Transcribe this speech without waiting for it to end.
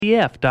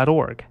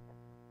WEF.org.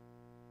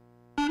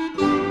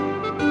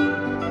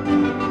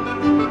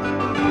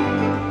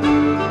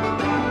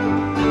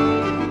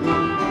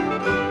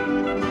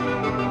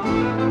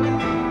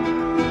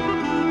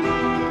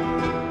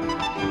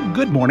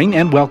 Good morning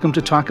and welcome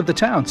to Talk of the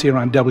Towns here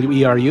on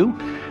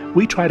WERU.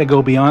 We try to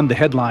go beyond the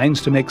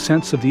headlines to make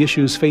sense of the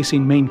issues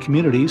facing Maine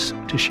communities,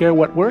 to share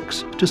what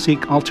works, to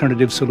seek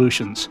alternative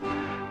solutions.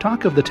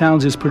 Talk of the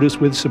Towns is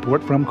produced with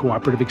support from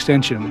Cooperative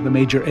Extension, the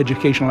major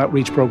educational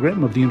outreach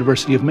program of the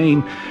University of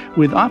Maine,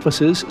 with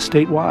offices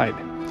statewide.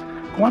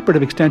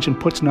 Cooperative Extension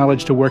puts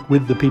knowledge to work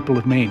with the people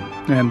of Maine,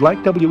 and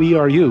like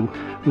WERU,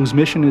 whose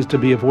mission is to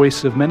be a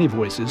voice of many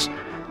voices,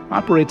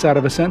 operates out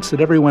of a sense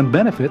that everyone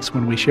benefits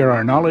when we share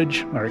our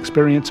knowledge, our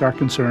experience, our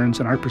concerns,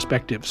 and our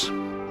perspectives.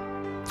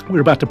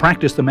 We're about to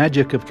practice the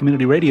magic of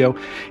community radio,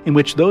 in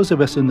which those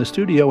of us in the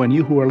studio and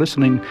you who are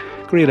listening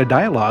create a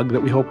dialogue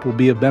that we hope will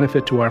be of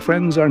benefit to our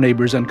friends, our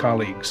neighbors, and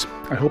colleagues.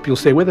 I hope you'll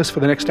stay with us for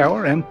the next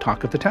hour and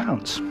talk of the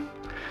towns.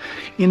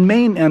 In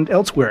Maine and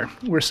elsewhere,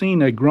 we're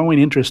seeing a growing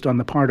interest on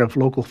the part of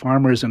local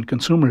farmers and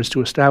consumers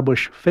to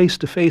establish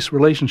face-to-face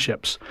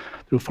relationships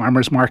through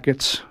farmers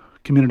markets,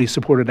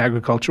 community-supported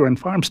agriculture, and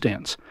farm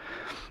stands.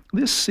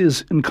 This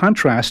is in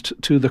contrast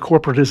to the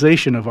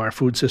corporatization of our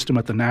food system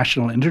at the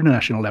national and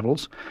international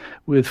levels,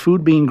 with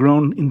food being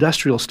grown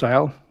industrial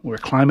style, where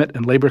climate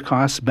and labor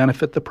costs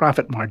benefit the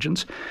profit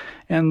margins,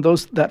 and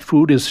that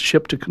food is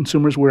shipped to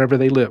consumers wherever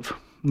they live.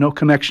 No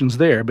connections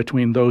there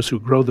between those who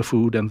grow the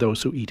food and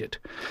those who eat it.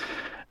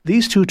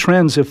 These two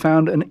trends have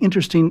found an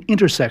interesting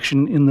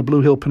intersection in the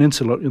Blue Hill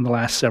Peninsula in the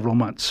last several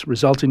months,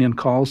 resulting in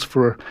calls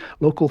for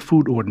local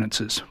food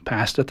ordinances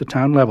passed at the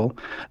town level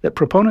that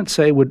proponents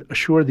say would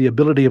assure the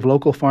ability of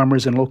local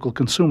farmers and local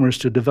consumers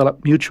to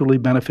develop mutually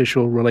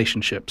beneficial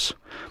relationships.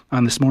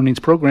 On this morning's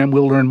program,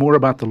 we'll learn more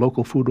about the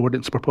local food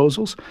ordinance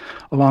proposals,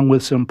 along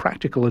with some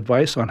practical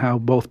advice on how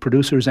both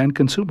producers and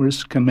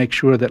consumers can make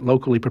sure that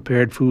locally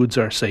prepared foods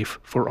are safe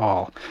for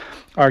all.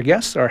 Our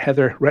guests are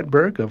Heather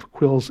Retberg of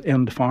Quills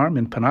End Farm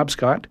in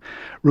Penobscot,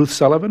 Ruth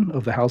Sullivan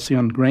of the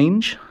Halcyon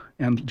Grange,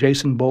 and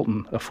Jason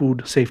Bolton, a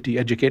food safety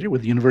educator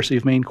with the University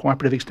of Maine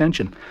Cooperative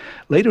Extension.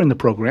 Later in the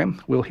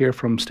program, we'll hear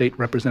from State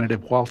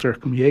Representative Walter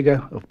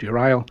Kumiega of Deer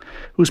Isle,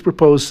 who's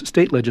proposed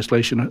state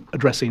legislation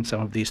addressing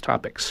some of these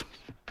topics.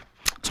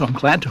 So I'm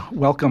glad to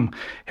welcome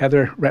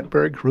Heather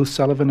Retberg, Ruth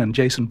Sullivan, and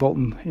Jason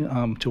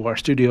Bolton to our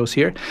studios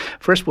here.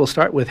 First, we'll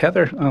start with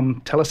Heather.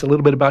 Tell us a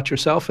little bit about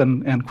yourself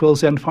and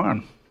Quills End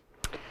Farm.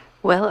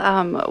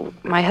 Well,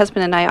 my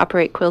husband and I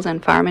operate Quills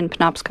End Farm in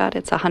Penobscot.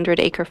 It's a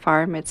 100-acre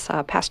farm. It's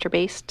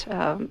pasture-based,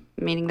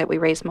 meaning that we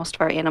raise most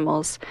of our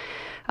animals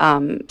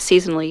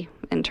seasonally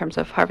in terms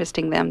of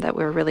harvesting them, that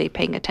we're really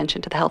paying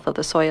attention to the health of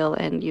the soil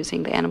and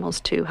using the animals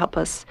to help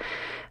us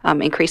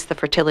increase the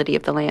fertility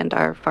of the land.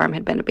 Our farm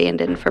had been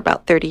abandoned for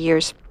about 30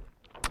 years,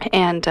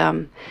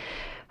 and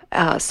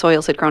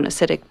soils had grown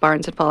acidic,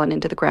 barns had fallen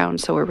into the ground,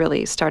 so we're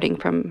really starting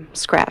from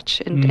scratch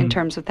in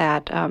terms of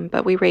that.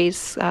 But we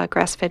raise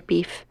grass-fed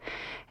beef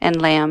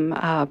and lamb,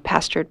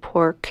 pastured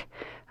pork,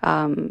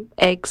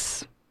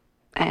 eggs,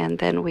 and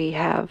then we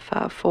have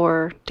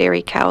 4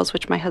 dairy cows,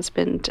 which my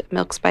husband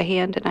milks by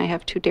hand, and I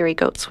have 2 dairy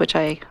goats, which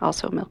I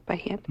also milk by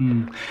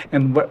hand.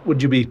 And what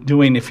would you be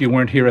doing if you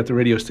weren't here at the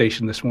radio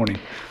station this morning?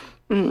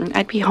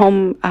 I'd be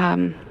home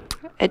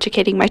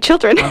educating my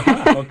children.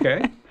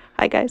 Okay.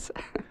 Hi, guys.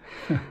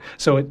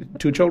 So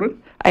 2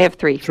 children? I have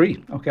 3.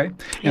 3, okay. And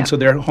Yeah. so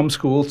they're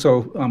homeschooled,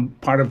 so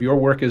part of your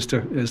work is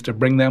to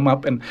bring them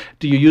up. And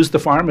do you use the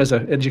farm as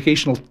an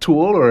educational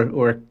tool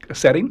or a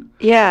setting?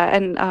 Yeah,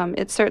 and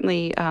it's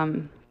certainly,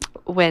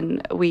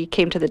 when we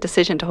came to the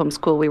decision to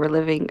homeschool, we were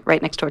living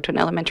right next door to an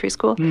elementary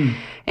school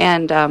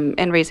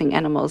and raising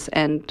animals,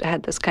 and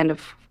had this kind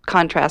of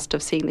contrast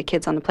of seeing the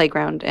kids on the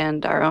playground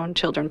and our own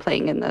children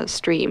playing in the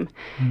stream.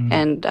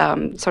 And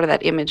sort of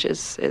that image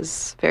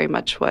is very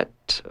much what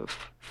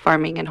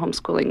farming and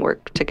homeschooling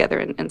work together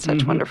in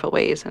such wonderful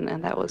ways, and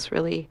that was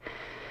really,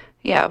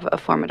 a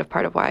formative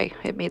part of why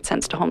it made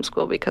sense to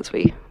homeschool, because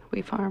we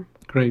farm.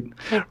 Great.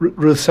 Yeah.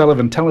 Ruth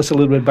Sullivan, tell us a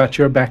little bit about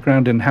your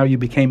background and how you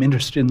became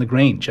interested in the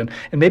Grange, and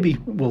maybe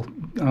we'll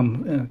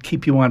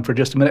keep you on for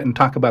just a minute and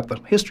talk about the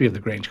history of the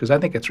Grange, because I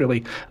think it's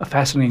really a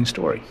fascinating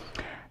story.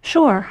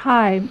 Sure.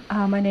 Hi,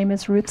 my name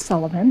is Ruth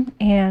Sullivan,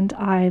 and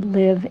I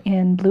live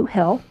in Blue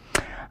Hill.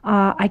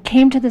 I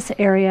came to this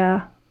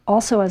area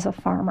also as a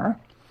farmer,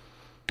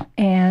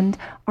 and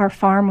our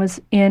farm was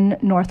in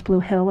North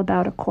Blue Hill,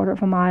 about a quarter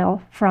of a mile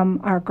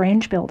from our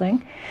Grange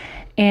building,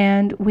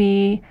 and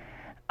we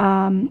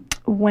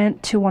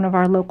went to one of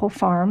our local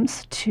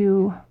farms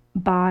to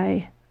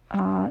buy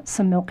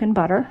some milk and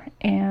butter,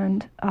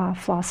 and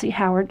Flossie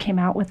Howard came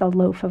out with a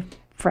loaf of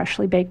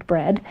freshly baked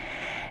bread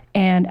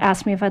and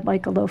asked me if I'd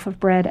like a loaf of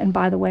bread, and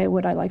by the way,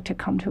 would I like to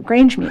come to a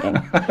Grange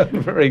meeting?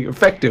 Very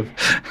effective.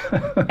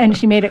 And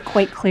she made it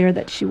quite clear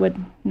that she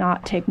would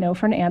not take no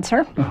for an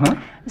answer.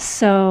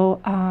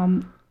 So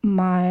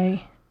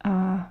my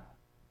then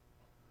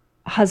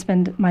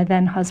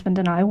husband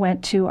and I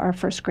went to our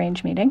first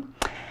Grange meeting,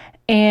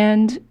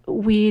 and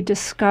we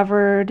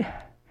discovered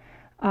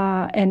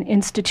an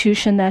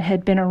institution that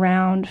had been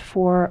around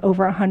for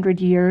over 100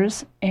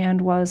 years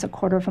and was a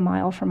quarter of a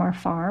mile from our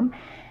farm,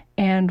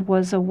 and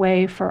was a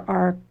way for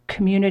our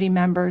community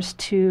members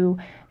to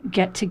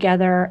get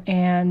together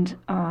and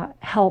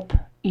help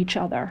each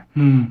other.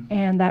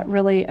 And that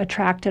really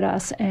attracted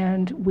us,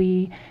 and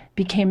we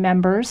became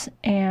members,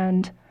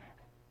 and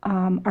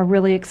are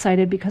really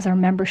excited because our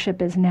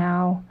membership is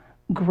now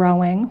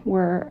growing.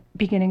 We're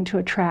beginning to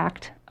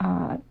attract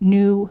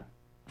new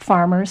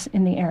farmers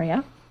in the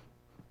area.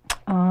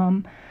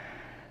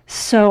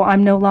 So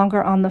I'm no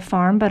longer on the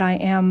farm, but I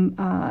am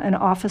an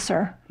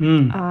officer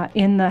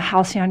in the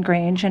Halcyon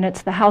Grange, and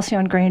it's the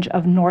Halcyon Grange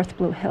of North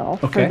Blue Hill,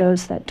 for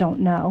those that don't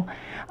know.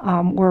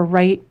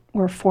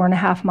 We're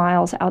 4.5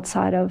 miles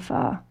outside of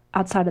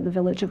the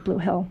village of Blue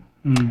Hill.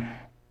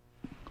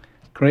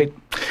 Great.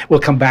 We'll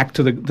come back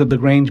to the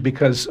Grange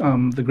because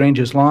the Grange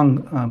has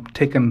long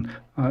taken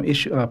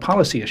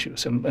policy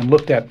issues and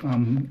looked at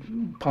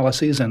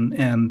policies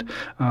and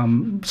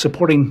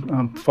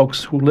supporting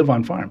folks who live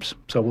on farms.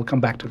 So we'll come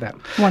back to that.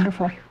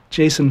 Wonderful.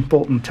 Jason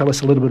Bolton, tell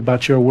us a little bit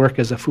about your work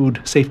as a food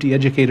safety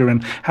educator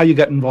and how you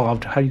got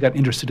involved, how you got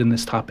interested in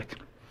this topic.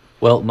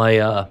 Well,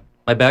 my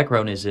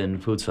background is in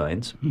food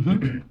science.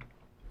 I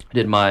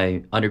did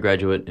my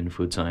undergraduate in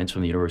food science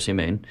from the University of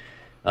Maine,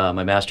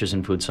 my master's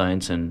in food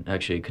science, and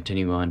actually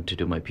continue on to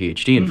do my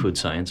PhD in food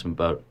science. I'm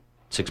about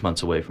 6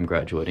 months away from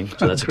graduating,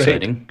 so that's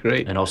exciting.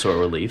 Great. And also a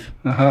relief.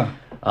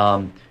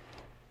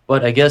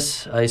 But I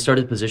guess I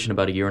started the position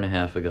about 1.5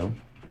 years ago,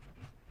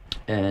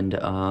 and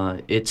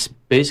it's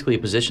basically a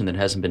position that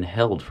hasn't been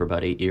held for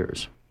about 8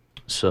 years.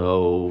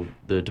 So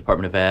the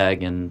Department of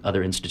Ag and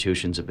other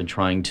institutions have been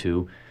trying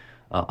to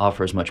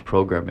offer as much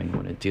programming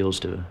when it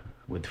deals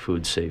with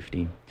food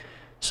safety.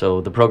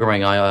 So the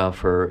programming I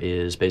offer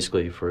is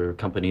basically for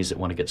companies that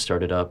want to get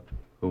started up,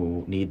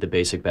 who need the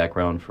basic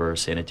background for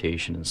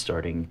sanitation and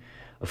starting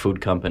a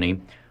food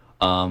company.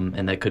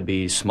 And that could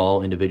be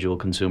small individual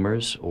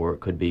consumers, or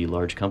it could be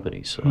large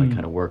companies. So I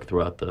kind of work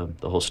throughout the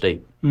whole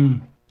state.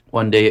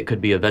 One day it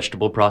could be a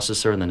vegetable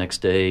processor, and the next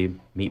day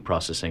meat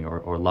processing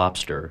or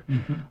lobster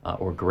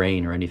or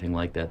grain or anything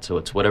like that. So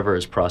it's whatever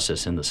is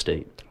processed in the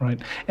state. Right.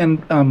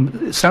 And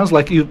it sounds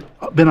like you've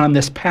been on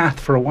this path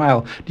for a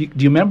while. Do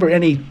you remember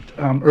any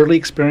early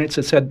experience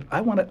that said,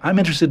 I'm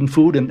interested in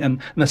food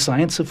and the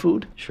science of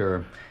food?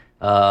 Sure.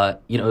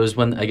 It was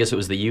when, I guess it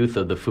was the youth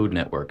of the Food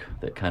Network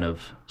that kind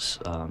of,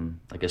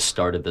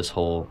 started this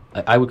whole,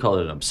 I would call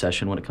it an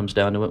obsession when it comes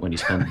down to it. When you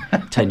spend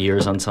 10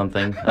 years on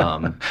something,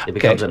 it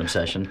becomes an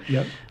obsession.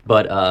 Yep.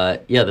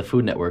 But, the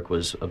Food Network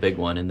was a big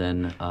one. And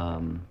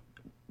then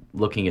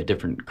looking at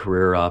different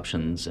career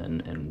options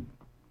and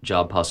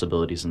job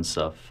possibilities and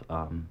stuff,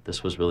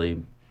 this was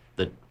really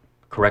the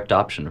correct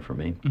option for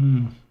me,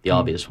 the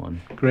obvious one.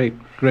 Great.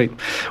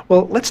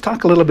 Well, let's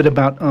talk a little bit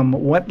about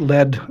what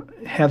led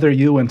Heather,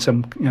 you, and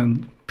some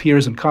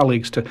peers and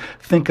colleagues to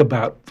think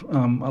about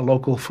a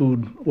local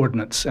food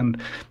ordinance. And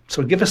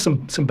so give us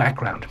some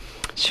background.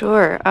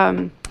 Sure.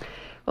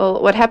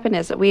 Well, what happened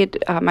is that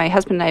my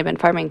husband and I had been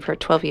farming for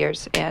 12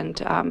 years,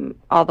 and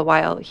all the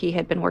while he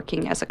had been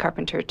working as a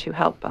carpenter to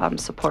help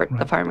support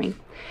the farming.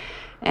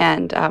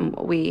 And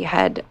we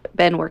had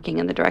been working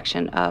in the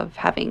direction of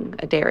having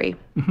a dairy.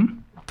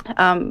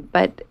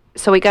 But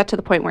so we got to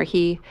the point where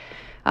he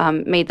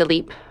made the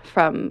leap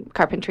from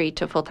carpentry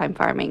to full-time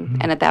farming.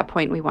 And at that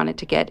point, we wanted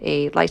to get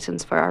a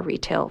license for our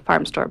retail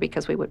farm store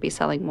because we would be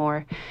selling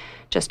more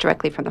just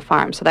directly from the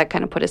farm. So that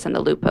kind of put us in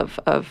the loop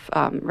of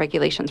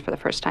regulations for the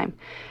first time.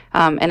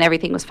 And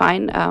everything was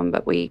fine,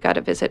 but we got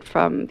a visit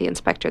from the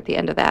inspector at the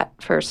end of that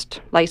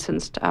first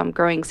licensed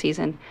growing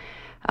season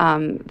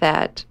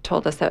that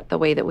told us that the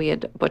way that we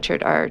had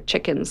butchered our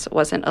chickens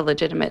wasn't a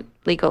legitimate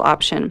legal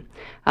option.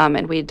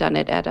 And we had done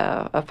it at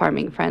a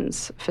Farming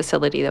Friends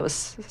facility that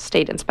was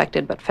state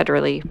inspected but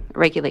federally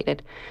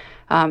regulated.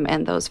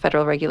 And those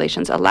federal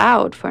regulations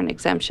allowed for an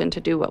exemption to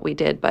do what we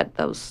did, but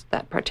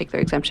that particular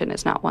exemption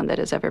is not one that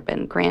has ever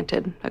been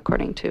granted,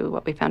 according to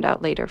what we found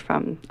out later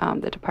from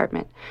the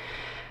department.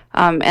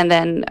 And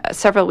then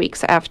several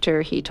weeks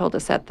after he told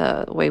us that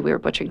the way we were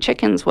butchering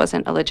chickens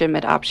wasn't a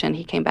legitimate option,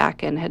 he came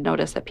back and had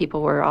noticed that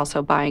people were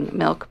also buying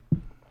milk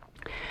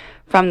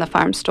from the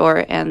farm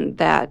store, and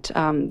that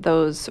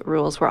those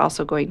rules were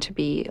also going to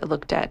be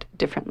looked at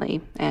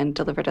differently, and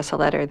delivered us a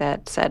letter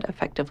that said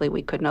effectively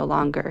we could no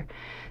longer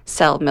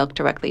sell milk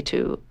directly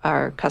to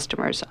our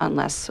customers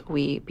unless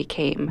we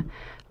became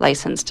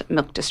licensed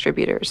milk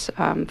distributors.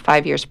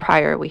 5 years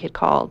prior, we had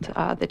called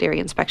the Dairy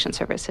Inspection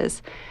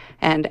Services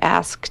and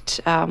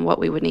asked what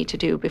we would need to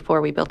do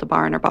before we built a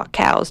barn or bought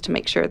cows to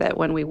make sure that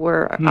when we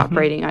were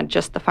operating on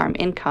just the farm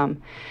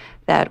income,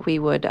 that we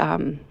would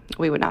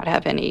not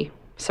have any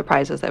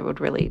surprises that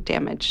would really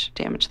damage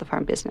the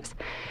farm business.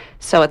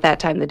 So at that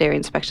time, the Dairy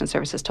Inspection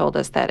Services told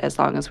us that as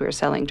long as we were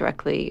selling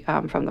directly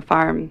from the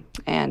farm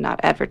and not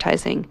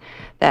advertising,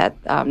 that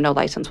no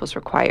license was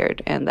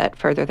required, and that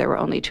further there were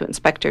only 2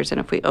 inspectors, and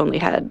if we only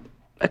had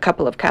a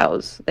couple of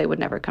cows, they would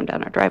never come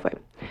down our driveway.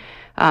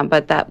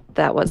 But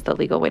that was the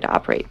legal way to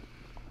operate.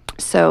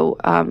 So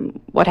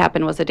what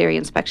happened was the Dairy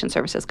Inspection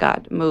Services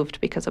got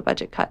moved because of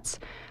budget cuts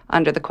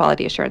under the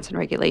Quality Assurance and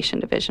Regulation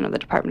Division of the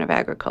Department of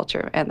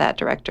Agriculture, and that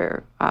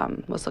director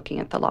was looking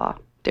at the law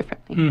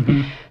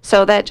differently.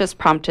 So that just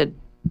prompted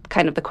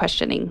kind of the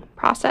questioning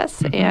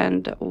process,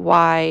 and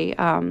why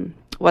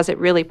was it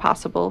really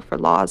possible for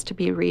laws to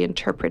be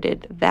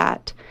reinterpreted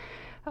that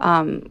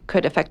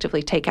could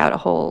effectively take out a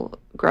whole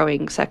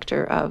growing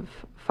sector of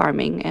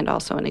farming and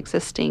also an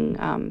existing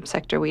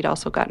sector. We'd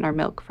also gotten our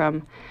milk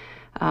from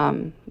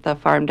the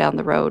farm down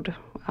the road,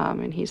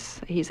 and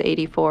he's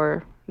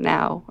 84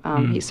 now.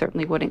 He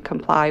certainly wouldn't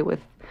comply with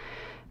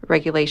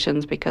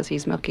regulations because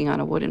he's milking on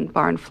a wooden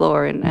barn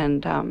floor.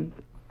 And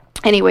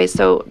anyway,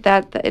 so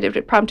that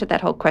it prompted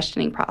that whole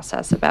questioning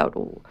process about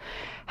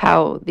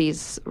how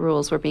these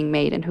rules were being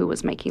made and who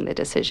was making the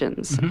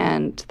decisions.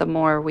 And the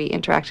more we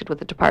interacted with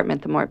the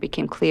department, the more it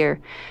became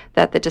clear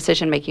that the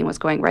decision-making was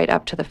going right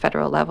up to the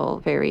federal level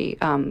very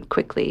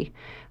quickly.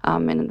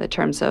 And in the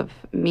terms of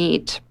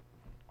meat,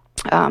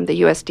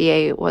 the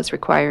USDA was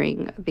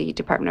requiring the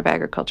Department of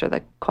Agriculture,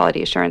 the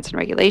Quality Assurance and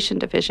Regulation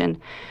Division,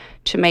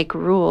 to make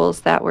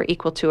rules that were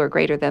equal to or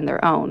greater than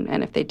their own.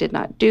 And if they did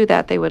not do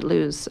that, they would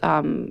lose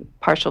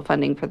partial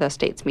funding for the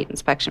state's meat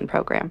inspection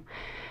program.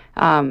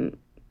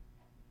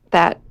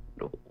 That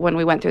when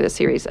we went through the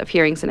series of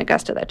hearings in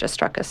Augusta, that just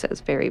struck us as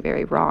very,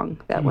 very wrong,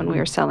 that when we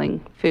were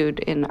selling food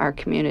in our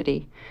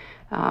community,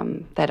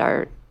 that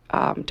our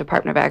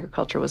Department of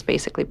Agriculture was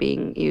basically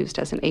being used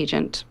as an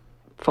agent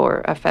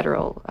for a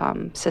federal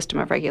system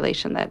of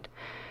regulation that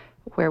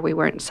where we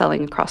weren't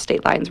selling across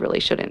state lines really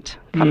shouldn't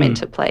come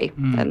into play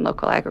in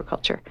local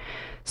agriculture.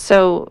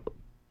 So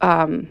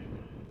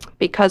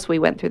because we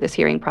went through this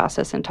hearing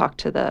process and talked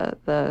to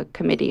the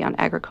Committee on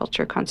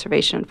Agriculture,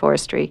 Conservation, and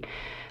Forestry,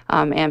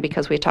 and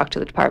because we talked to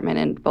the department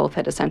and both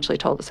had essentially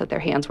told us that their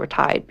hands were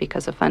tied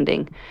because of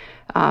funding,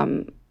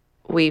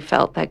 we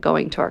felt that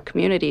going to our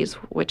communities,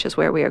 which is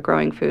where we are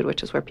growing food,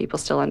 which is where people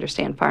still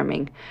understand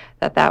farming,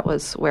 that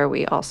was where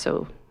we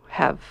also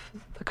have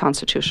the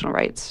constitutional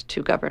rights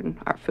to govern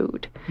our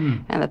food,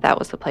 and that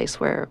was the place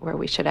where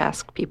we should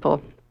ask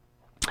people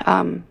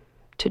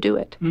to do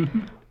it.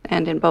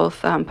 And in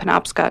both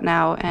Penobscot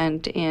now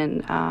and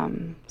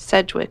in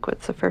Sedgwick,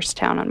 with the first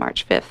town on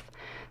March 5th,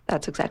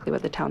 that's exactly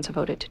what the towns have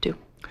voted to do.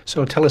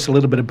 So tell us a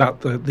little bit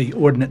about the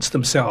ordinance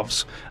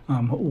themselves.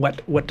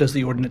 What does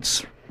the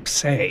ordinance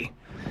say?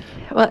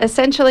 Well,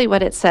 essentially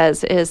what it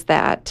says is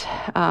that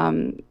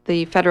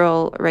the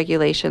federal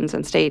regulations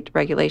and state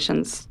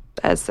regulations,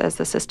 as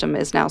the system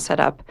is now set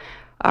up,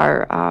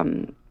 are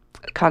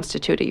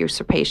constitute a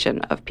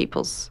usurpation of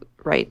people's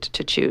right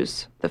to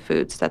choose the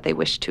foods that they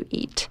wish to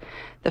eat,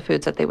 the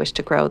foods that they wish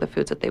to grow, the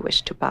foods that they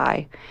wish to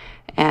buy.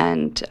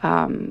 And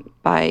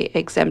by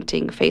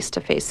exempting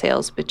face-to-face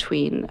sales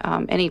between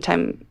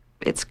anytime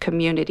it's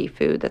community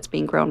food that's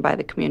being grown by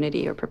the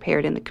community or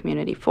prepared in the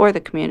community for the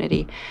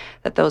community,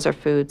 that those are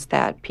foods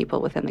that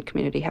people within the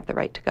community have the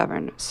right to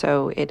govern.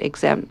 So it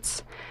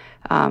exempts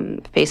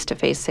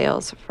face-to-face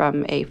sales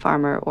from a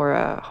farmer or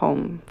a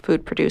home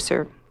food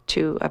producer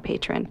to a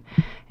patron.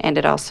 And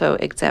it also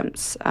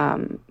exempts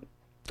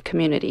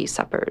community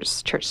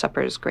suppers, church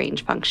suppers,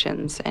 grange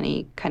functions,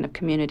 any kind of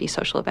community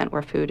social event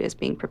where food is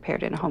being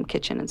prepared in a home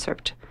kitchen and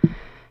served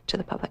to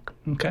the public.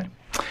 Okay.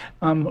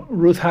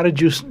 Ruth, how did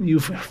you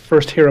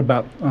first hear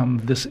about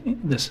this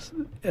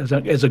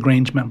as a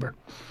Grange member?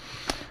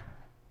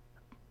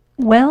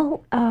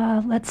 Well,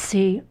 let's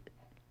see.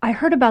 I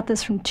heard about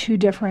this from two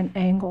different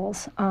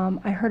angles.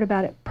 I heard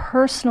about it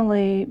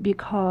personally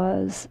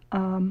because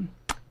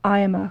I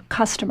am a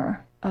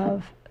customer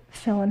of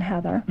Phil and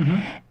Heather,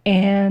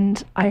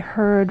 and I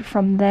heard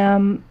from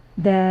them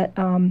that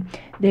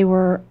they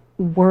were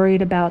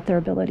worried about their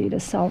ability to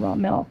sell raw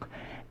milk,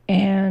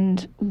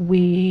 and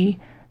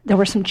there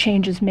were some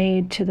changes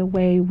made to the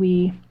way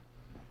we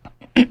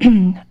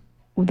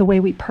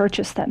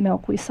purchased that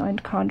milk. We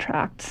signed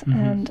contracts,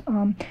 and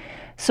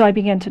so I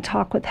began to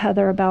talk with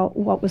Heather about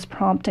what was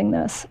prompting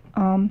this.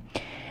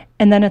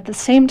 And then at the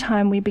same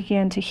time, we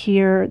began to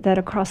hear that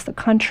across the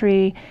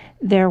country,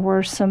 there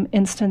were some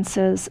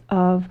instances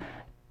of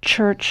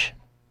church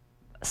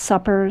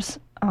suppers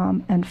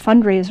and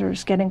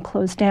fundraisers getting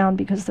closed down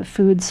because the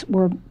foods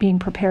were being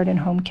prepared in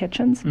home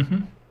kitchens.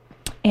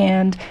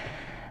 And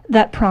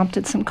that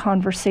prompted some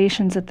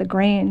conversations at the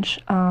Grange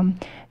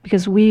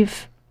because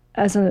we've,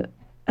 as an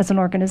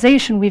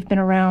organization, we've been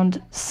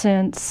around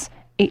since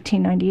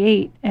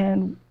 1898,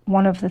 and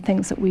one of the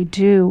things that we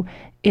do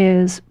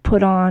is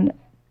put on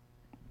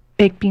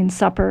baked bean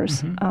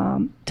suppers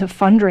to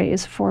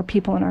fundraise for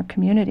people in our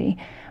community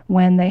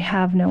when they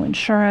have no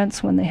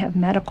insurance, when they have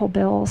medical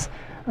bills.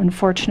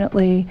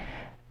 Unfortunately,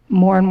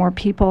 more and more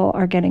people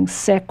are getting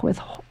sick with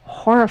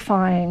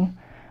horrifying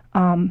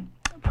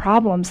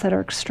problems that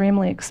are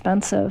extremely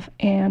expensive.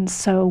 And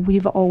so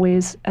we've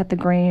always, at the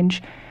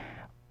Grange,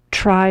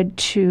 tried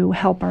to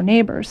help our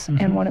neighbors.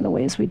 And one of the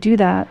ways we do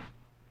that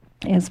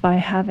is by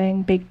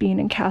having baked bean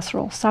and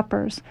casserole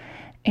suppers.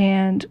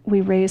 And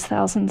we raise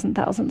thousands and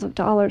thousands of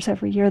dollars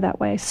every year that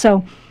way.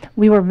 So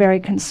we were very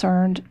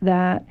concerned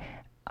that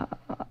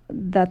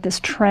that this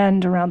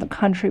trend around the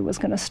country was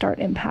going to start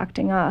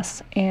impacting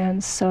us.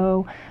 And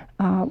so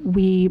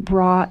we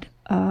brought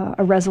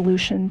a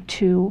resolution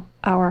to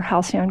our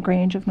Halcyon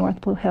Grange of North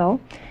Blue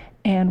Hill,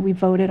 and we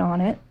voted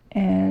on it.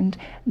 And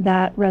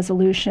that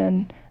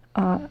resolution,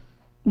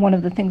 one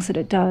of the things that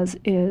it does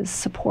is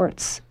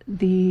supports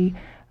the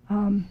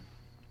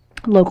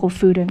local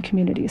food and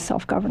community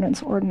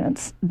self-governance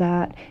ordinance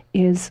that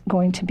is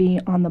going to be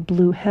on the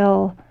Blue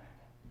Hill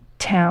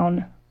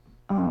town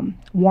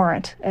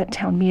warrant at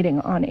town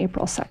meeting on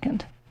April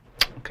 2nd.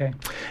 Okay.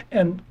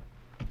 And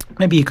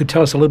maybe you could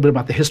tell us a little bit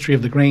about the history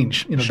of the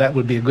Grange. That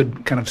would be a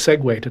good kind of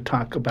segue to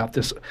talk about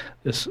this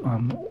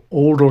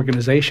old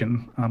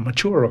organization,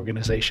 mature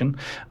organization,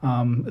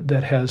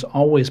 that has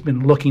always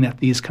been looking at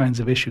these kinds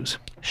of issues.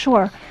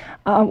 Sure.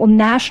 Well,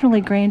 nationally,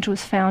 Grange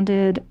was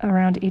founded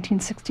around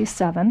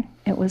 1867.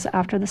 It was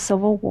after the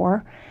Civil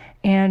War,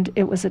 and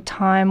it was a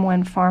time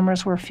when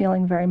farmers were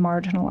feeling very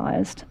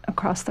marginalized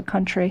across the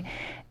country,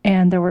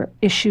 and there were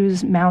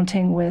issues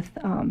mounting with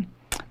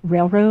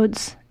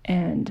railroads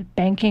and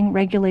banking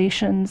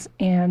regulations,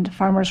 and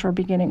farmers were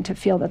beginning to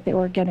feel that they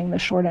were getting the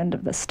short end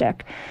of the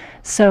stick.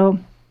 So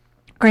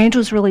Grange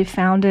was really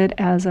founded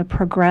as a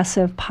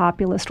progressive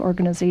populist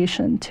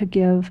organization to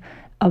give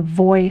a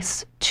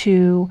voice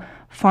to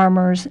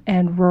farmers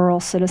and rural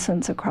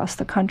citizens across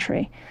the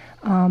country.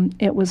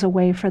 It was a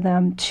way for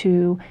them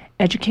to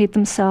educate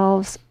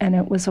themselves, and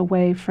it was a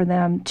way for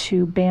them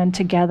to band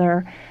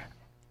together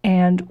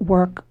and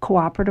work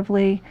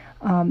cooperatively.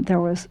 There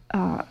was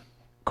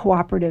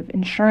cooperative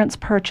insurance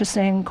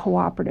purchasing,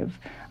 cooperative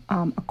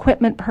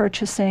equipment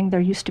purchasing. There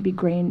used to be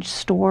Grange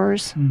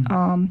stores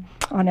on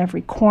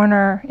every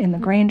corner in the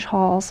Grange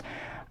halls.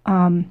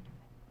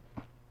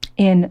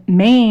 In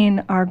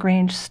Maine, our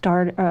Grange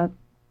started,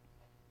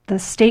 the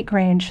state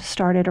Grange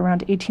started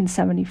around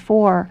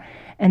 1874,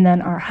 and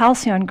then our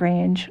Halcyon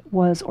Grange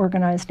was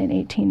organized in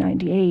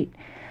 1898.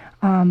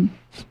 And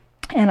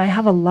I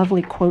have a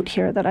lovely quote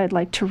here that I'd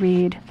like to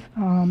read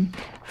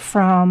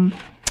from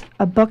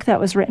a book that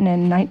was written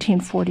in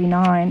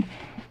 1949.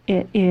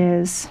 It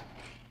is,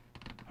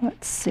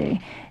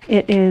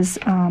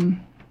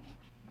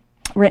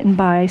 written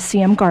by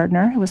C.M.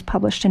 Gardner. It was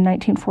published in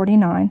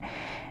 1949,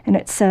 and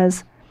it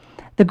says,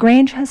 "The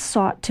Grange has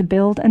sought to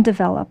build and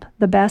develop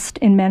the best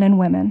in men and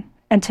women,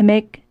 and to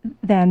make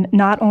them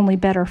not only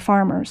better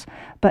farmers,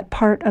 but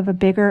part of a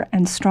bigger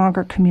and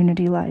stronger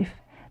community life.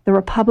 The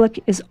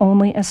Republic is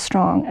only as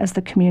strong as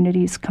the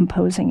communities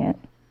composing it."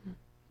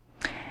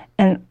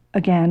 And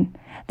again,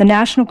 "The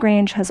National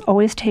Grange has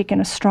always taken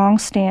a strong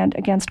stand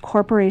against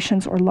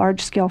corporations or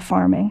large-scale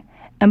farming,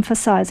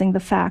 emphasizing the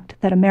fact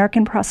that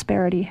American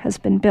prosperity has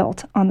been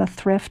built on the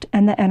thrift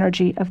and the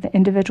energy of the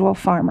individual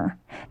farmer,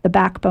 the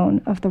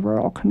backbone of the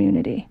rural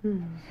community."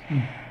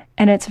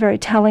 And it's very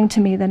telling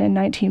to me that in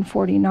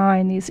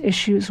 1949 these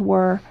issues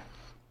were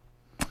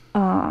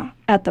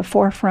at the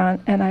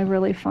forefront, and I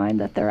really find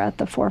that they're at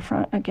the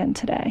forefront again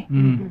today.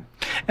 And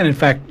in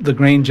fact, the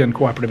Grange and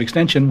Cooperative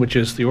Extension, which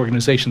is the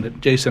organization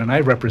that Jason and I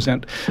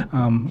represent,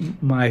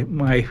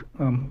 my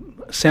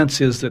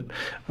sense is that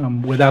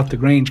without the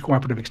Grange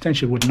Cooperative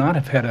Extension would not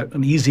have had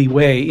an easy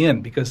way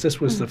in, because this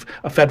was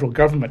a federal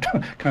government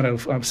kind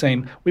of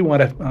saying, we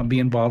want to be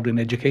involved in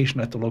education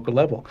at the local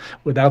level.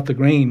 Without the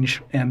Grange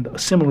and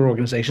similar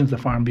organizations, the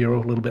Farm Bureau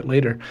a little bit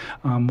later,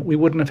 we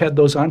wouldn't have had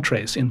those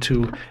entrees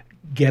into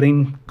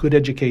getting good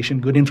education,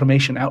 good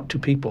information out to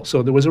people.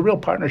 So there was a real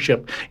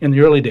partnership in the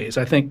early days.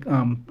 I think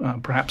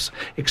perhaps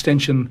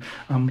Extension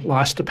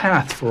lost the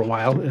path for a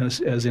while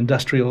as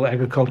industrial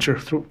agriculture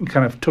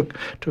kind of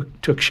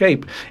took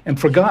shape, and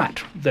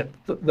forgot that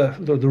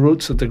the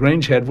roots that the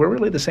Grange had were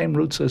really the same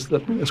roots as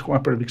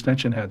Cooperative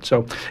Extension had.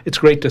 So it's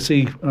great to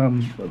see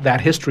that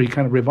history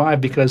kind of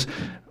revive, because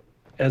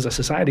as a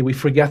society we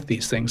forget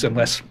these things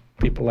unless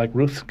people like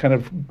Ruth kind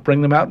of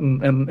bring them out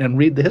and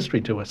read the history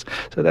to us.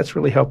 So that's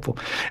really helpful.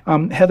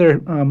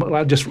 Heather,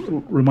 I'll just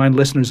remind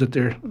listeners that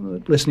they're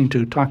listening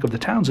to Talk of the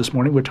Towns this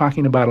morning. We're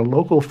talking about a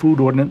local food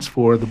ordinance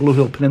for the Blue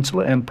Hill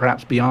Peninsula and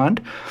perhaps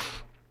beyond.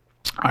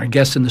 Our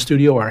guests in the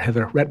studio are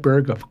Heather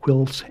Retberg of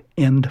Quills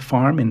End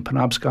Farm in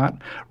Penobscot,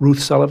 Ruth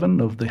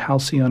Sullivan of the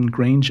Halcyon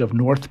Grange of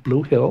North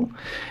Blue Hill,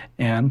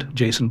 and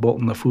Jason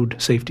Bolton, the food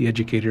safety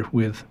educator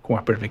with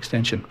Cooperative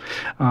Extension.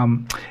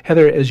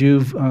 Heather, as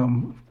you've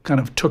kind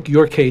of took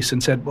your case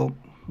and said, well,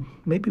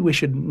 maybe we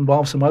should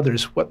involve some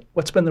others,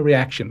 what's been the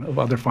reaction of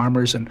other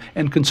farmers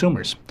and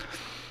consumers?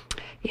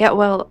 Yeah,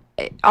 well,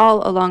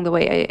 all along the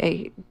way,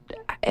 I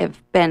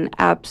have been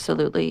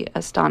absolutely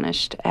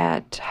astonished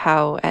at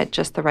how, at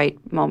just the right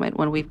moment,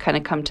 when we've kind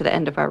of come to the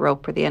end of our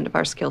rope or the end of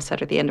our skill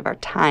set or the end of our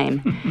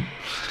time,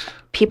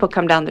 people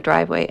come down the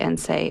driveway and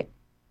say,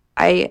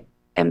 I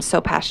am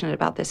so passionate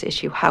about this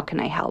issue. How can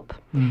I help?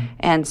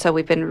 And so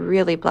we've been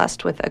really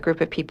blessed with a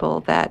group of people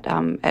that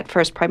at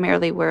first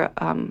primarily were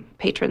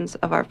patrons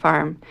of our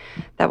farm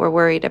that were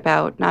worried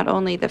about not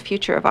only the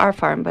future of our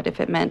farm, but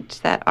if it meant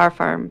that our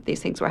farm,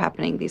 these things were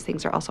happening, these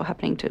things are also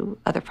happening to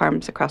other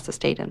farms across the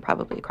state and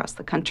probably across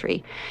the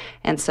country.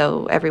 And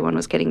so everyone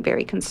was getting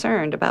very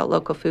concerned about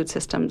local food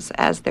systems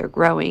as they're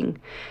growing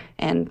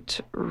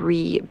and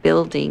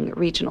rebuilding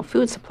regional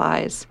food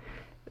supplies.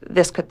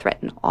 This could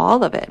threaten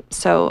all of it.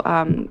 So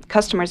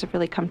customers have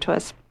really come to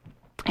us,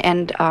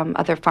 and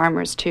other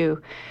farmers too,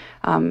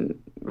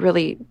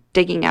 really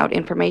digging out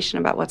information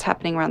about what's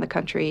happening around the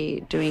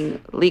country,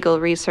 doing legal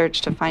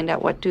research to find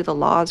out what do the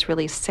laws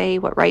really say,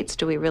 what rights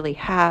do we really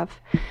have,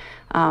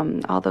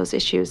 all those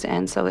issues.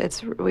 And so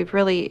we've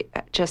really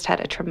just had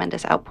a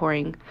tremendous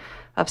outpouring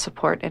of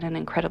support and an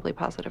incredibly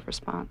positive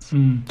response.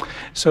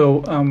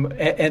 So,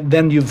 and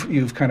then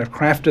you've kind of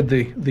crafted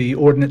the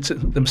ordinance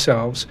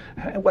themselves.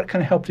 What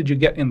kind of help did you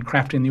get in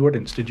crafting the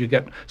ordinance? Did you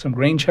get some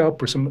Grange help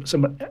or some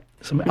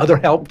other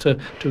help to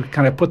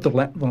kind of put the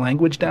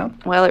language down?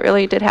 Well, it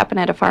really did happen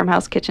at a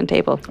farmhouse kitchen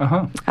table.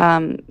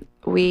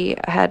 We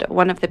had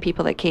one of the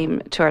people that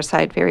came to our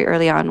side very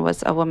early on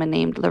was a woman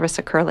named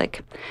Larissa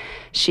Kurlick.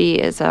 She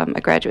is a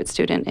graduate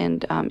student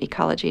in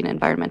ecology and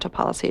environmental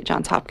policy at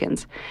Johns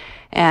Hopkins.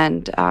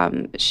 And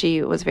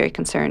she was very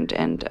concerned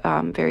and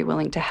very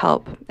willing to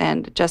help.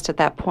 And just at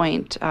that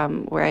point,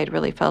 where I had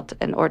really felt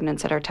an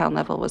ordinance at our town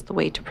level was the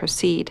way to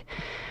proceed,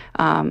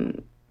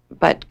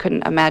 but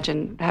couldn't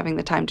imagine having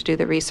the time to do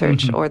the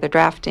research or the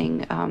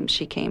drafting,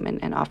 she came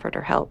and offered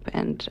her help.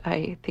 And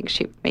I think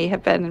she may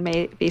have been and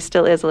maybe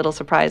still is a little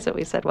surprised that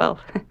we said, well,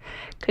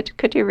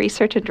 could you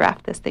research and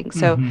draft this thing?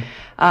 So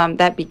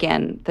that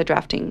began the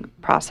drafting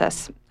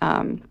process.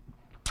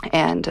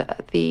 And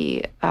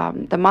the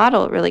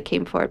model really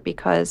came forward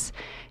because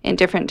in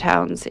different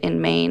towns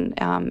in Maine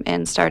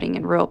and starting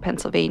in rural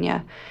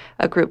Pennsylvania,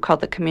 a group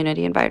called the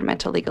Community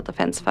Environmental Legal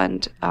Defense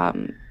Fund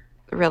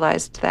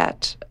realized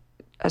that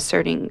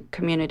asserting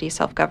community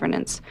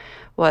self-governance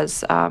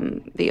was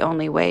the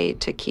only way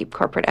to keep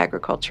corporate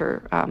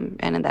agriculture,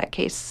 and in that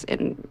case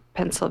in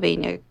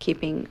Pennsylvania,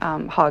 keeping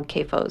hog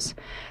CAFOs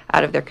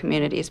out of their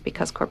communities,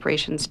 because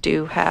corporations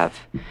do have,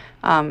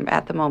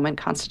 at the moment,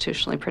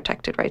 constitutionally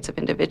protected rights of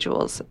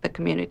individuals. The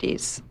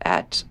communities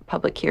at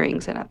public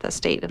hearings and at the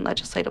state and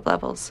legislative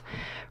levels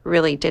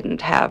really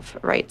didn't have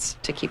rights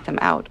to keep them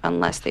out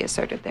unless they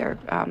asserted their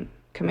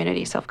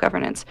community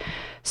self-governance.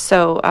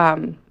 So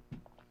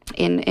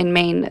in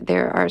Maine,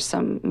 there are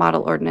some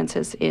model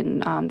ordinances in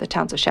the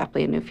towns of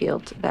Shapley and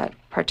Newfield that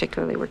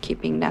particularly were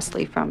keeping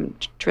Nestle from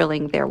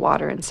drilling their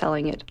water and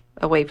selling it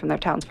away from their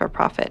towns for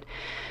profit.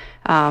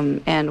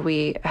 And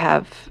we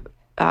have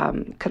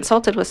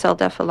consulted with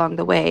CELDEF along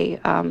the way,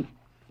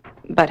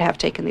 but have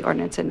taken the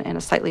ordinance in a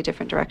slightly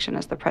different direction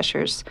as the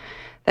pressures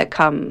that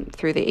come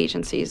through the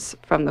agencies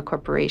from the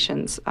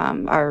corporations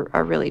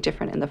are really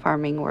different in the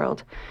farming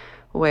world,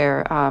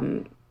 where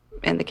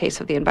in the case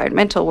of the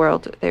environmental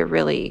world, they're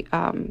really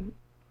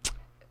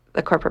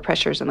the corporate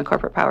pressures and the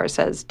corporate power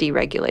says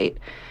deregulate.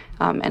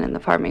 And in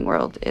the farming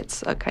world,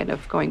 it's a kind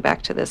of going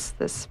back to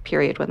this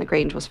period when the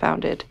Grange was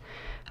founded.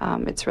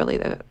 It's really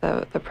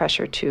the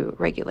pressure to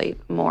regulate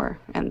more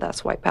and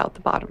thus wipe out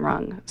the bottom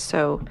rung.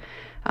 So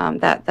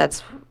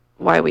that's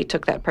why we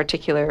took that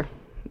particular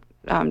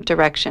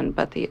direction.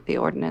 But the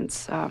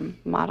ordinance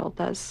model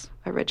does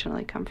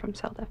originally come from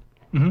CELDEF.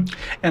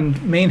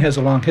 And Maine has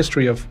a long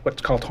history of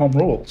what's called home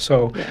rule.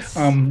 So Yes.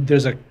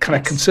 There's a kind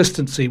of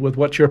consistency with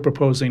what you're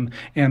proposing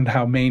and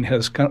how Maine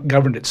has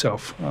governed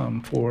itself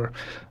for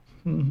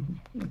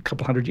a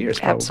couple hundred years.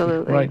 Probably.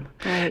 Absolutely.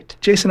 Right.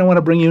 Jason, I want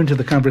to bring you into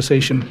the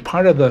conversation.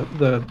 Part of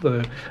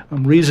the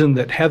reason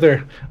that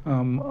Heather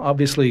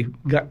obviously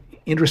got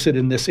interested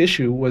in this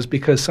issue was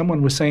because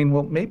someone was saying,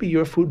 well, maybe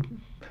your food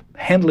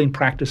handling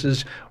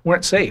practices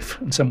weren't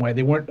safe in some way.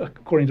 They weren't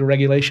according to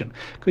regulation.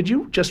 Could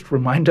you just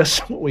remind us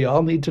what we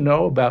all need to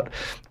know about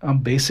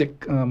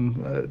basic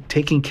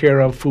taking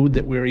care of food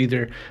that we're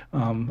either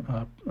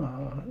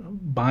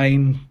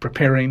buying,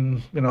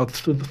 preparing,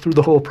 through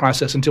the whole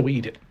process until we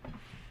eat it?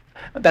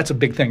 That's a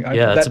big thing.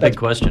 Yeah, that's a big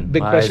question.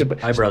 Big question.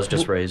 But eyebrows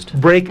just raised.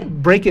 Break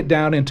it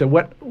down into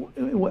what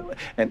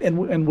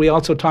and we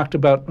also talked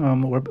about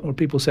where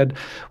people said,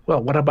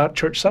 well, what about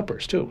church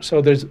suppers too?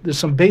 So there's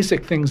some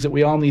basic things that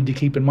we all need to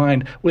keep in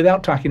mind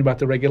without talking about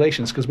the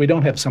regulations, because we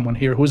don't have someone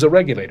here who's a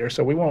regulator,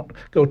 so we won't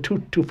go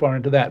too far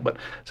into that. But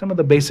some of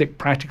the basic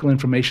practical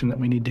information that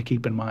we need to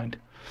keep in mind.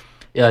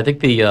 Yeah, I think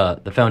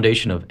the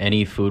foundation of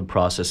any food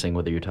processing,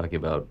 whether you're talking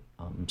about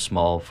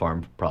small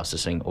farm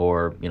processing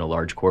or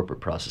large corporate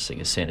processing,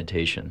 is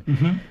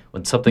sanitation.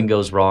 When something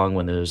goes wrong,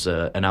 when there's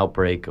an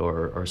outbreak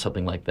or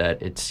something like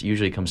that, it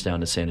usually comes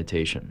down to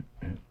sanitation,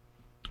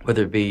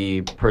 whether it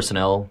be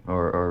personnel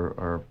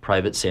or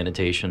private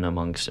sanitation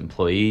amongst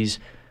employees,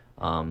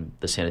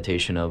 the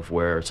sanitation of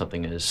where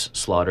something is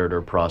slaughtered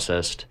or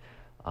processed,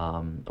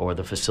 or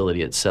the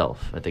facility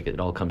itself. I think it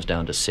all comes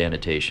down to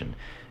sanitation.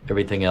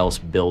 Everything else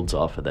builds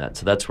off of that.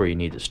 So that's where you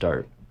need to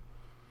start.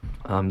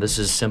 This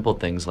is simple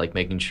things like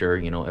making sure,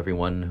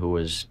 everyone who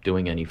is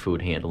doing any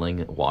food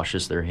handling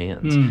washes their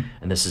hands.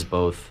 And this is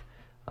both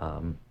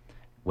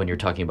when you're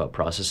talking about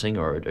processing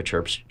or a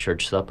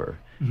church supper.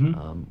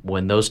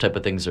 When those type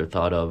of things are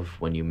thought of,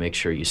 when you make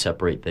sure you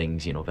separate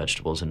things,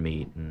 vegetables and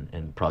meat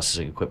and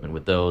processing equipment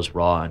with those,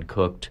 raw and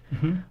cooked,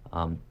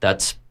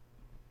 that's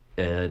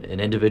an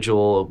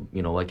individual,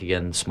 like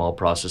again, small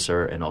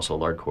processor and also a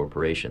large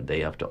corporation.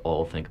 They have to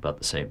all think about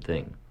the same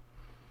thing.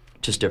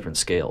 Just different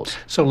scales.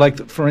 So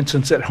like, for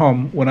instance, at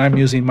home, when I'm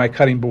using my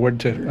cutting board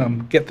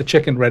to get the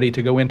chicken ready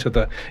to go into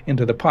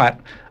the pot,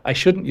 I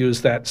shouldn't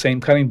use that same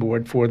cutting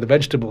board for the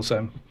vegetables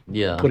I'm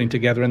putting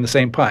together in the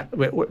same pot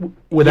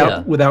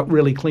without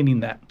really cleaning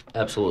that.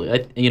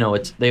 Absolutely.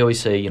 They always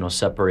say,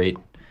 separate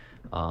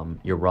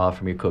your raw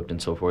from your cooked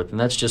and so forth. And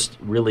that's just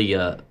really,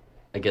 I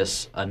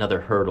guess,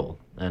 another hurdle.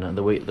 And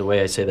the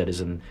way I say that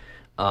is in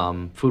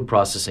food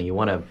processing, you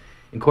want to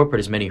incorporate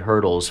as many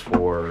hurdles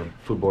for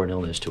foodborne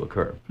illness to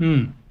occur.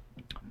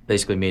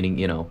 Basically meaning,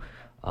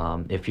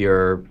 if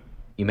you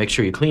make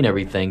sure you clean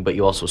everything, but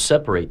you also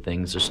separate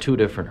things, there's two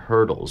different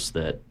hurdles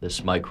that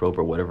this microbe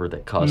or whatever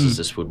that causes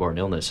this foodborne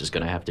illness is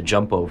going to have to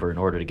jump over in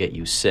order to get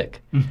you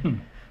sick.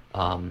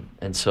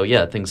 And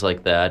so, things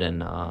like that,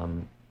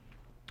 and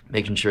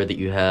making sure that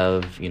you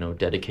have,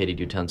 dedicated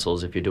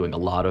utensils if you're doing a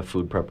lot of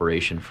food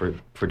preparation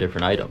for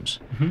different items.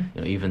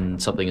 Even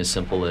something as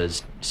simple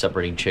as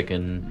separating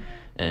chicken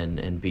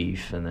and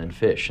beef and then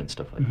fish and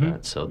stuff like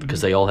that. So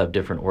because they all have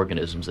different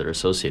organisms that are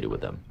associated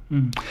with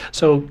them.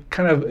 So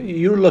kind of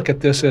you look at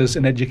this as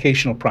an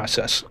educational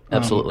process.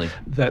 Absolutely.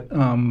 That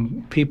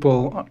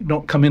people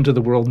don't come into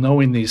the world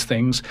knowing these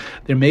things.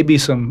 There may be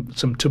some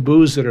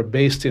taboos that are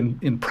based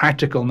in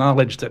practical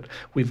knowledge that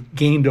we've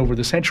gained over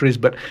the centuries,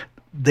 but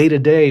day to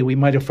day we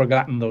might have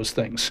forgotten those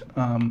things.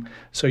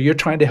 So you're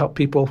trying to help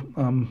people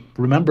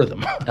remember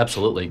them.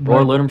 Absolutely.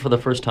 Or learn them for the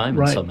first time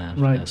in some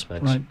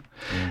aspects. Right.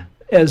 Yeah.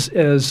 As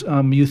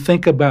you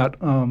think about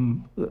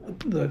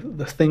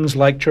the things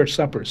like church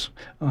suppers,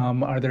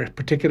 are there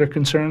particular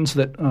concerns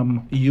that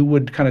you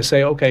would kind of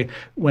say, okay,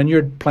 when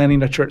you're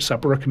planning a church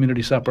supper or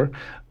community supper,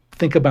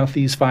 think about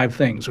these 5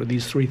 things or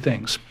these 3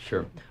 things?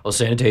 Sure. Well,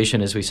 sanitation,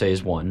 as we say,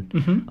 is one.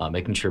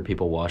 Making sure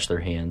people wash their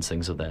hands,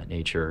 things of that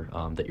nature,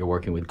 that you're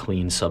working with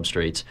clean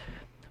substrates,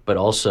 but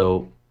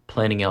also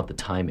planning out the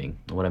timing.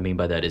 And what I mean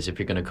by that is if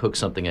you're going to cook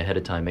something ahead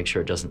of time, make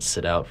sure it doesn't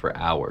sit out for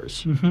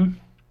hours.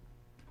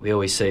 We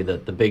always say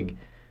that the big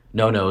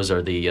no-nos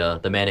are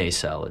the mayonnaise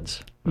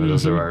salads.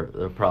 Those are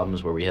the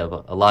problems where we have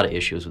a lot of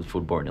issues with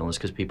foodborne illness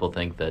because people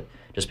think that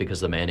just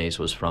because the mayonnaise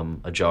was from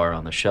a jar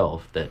on the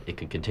shelf that it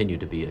could continue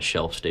to be a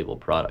shelf-stable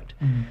product,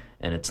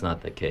 and it's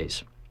not the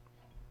case.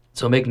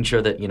 So making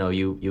sure that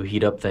you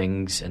heat up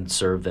things and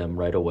serve them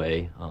right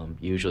away.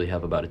 You usually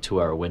have about a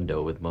 2-hour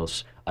window with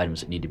most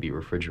items that need to be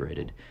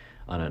refrigerated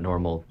on a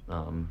normal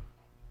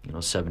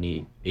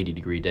 70,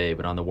 80-degree day,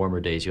 but on the warmer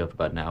days you have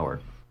about an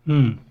hour.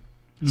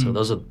 So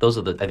those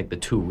are the I think the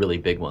 2 really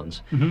big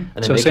ones. And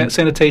then so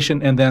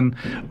sanitation, and then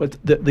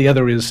the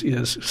other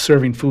is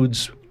serving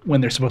foods when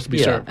they're supposed to be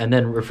served. And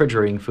then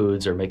refrigerating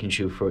foods or making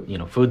sure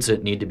foods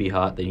that need to be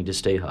hot, they need to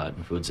stay hot,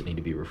 and foods that need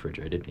to be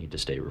refrigerated need to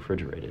stay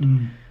refrigerated.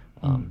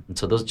 And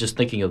so just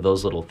thinking of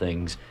those little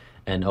things,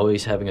 and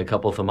always having a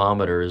couple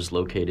thermometers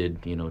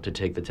located, to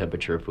take the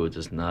temperature of foods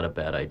is not a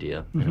bad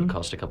idea. It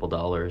costs a couple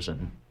dollars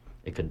and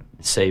it could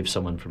save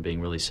someone from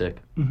being really sick.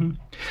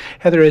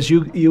 Heather, as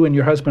you and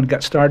your husband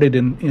got started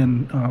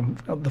in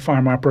the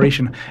farm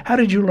operation, how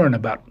did you learn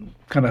about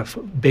kind of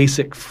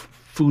basic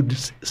food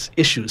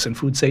issues and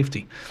food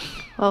safety?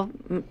 Well,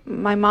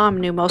 my mom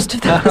knew most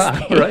of those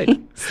things.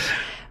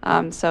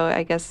 Right. So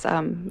I guess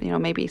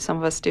maybe some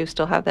of us do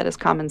still have that as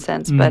common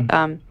sense, but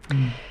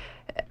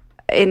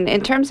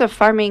in terms of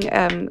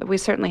farming, we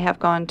certainly have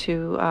gone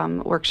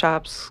to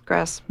workshops,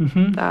 grass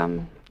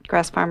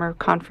farmer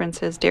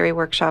conferences, dairy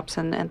workshops,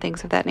 and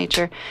things of that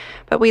nature.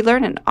 But we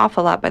learn an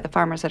awful lot by the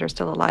farmers that are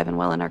still alive and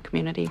well in our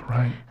community.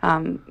 Right.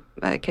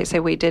 Like I say,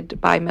 we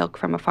did buy milk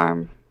from a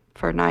farm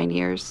for 9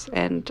 years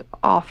and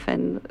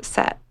often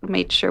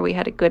made sure we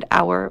had a good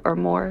hour or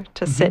more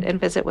to sit and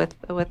visit with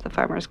the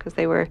farmers because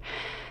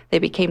they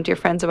became dear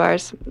friends of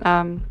ours,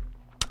 and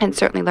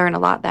certainly learn a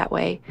lot that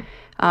way.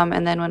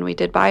 And then when we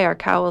did buy our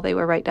cow, they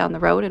were right down the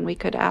road, and we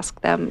could ask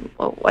them,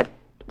 well, what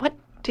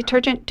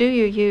detergent do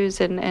you use,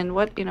 and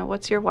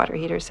what's your water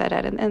heater set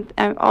at,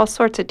 and all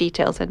sorts of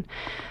details. And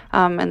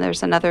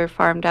there's another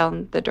farm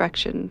down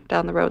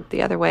the road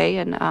the other way,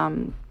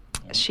 and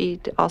she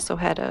also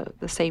had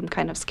the same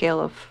kind of scale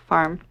of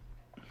farm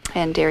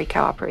and dairy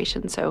cow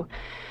operation. So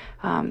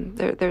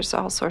there's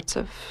all sorts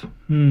of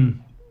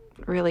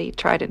really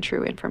tried and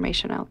true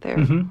information out there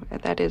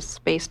that is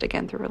based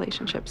again through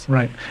relationships.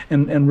 Right.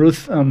 And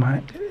Ruth,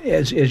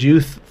 as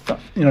you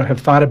have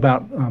thought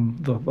about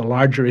the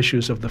larger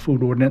issues of the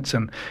food ordinance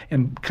and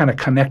kind of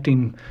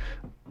connecting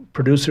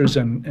producers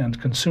and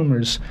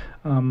consumers,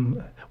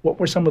 what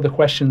were some of the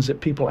questions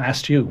that people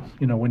asked you,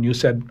 when you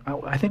said,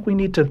 I think we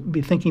need to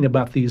be thinking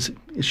about these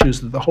issues,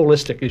 the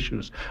holistic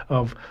issues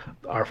of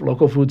our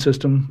local food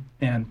system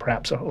and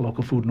perhaps a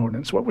local food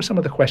ordinance? What were some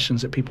of the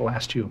questions that people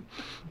asked you?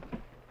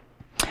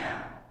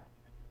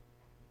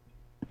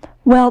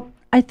 Well,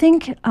 I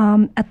think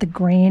at the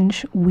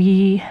Grange,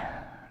 we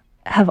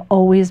have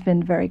always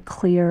been very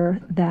clear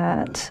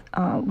that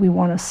we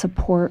want to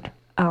support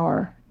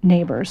our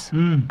neighbors,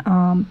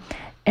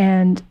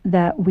 and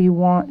that we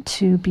want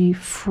to be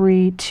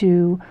free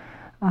to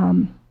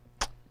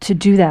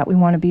do that. We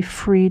want to be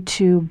free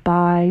to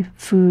buy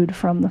food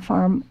from the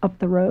farm up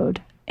the road.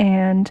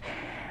 And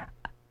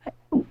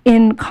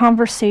in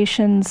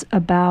conversations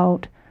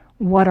about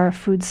what our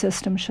food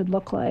system should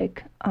look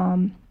like,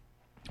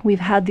 we've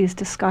had these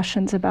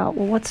discussions about,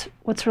 well,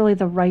 what's really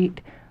the right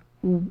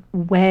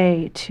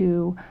way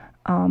to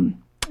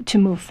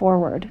move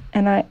forward.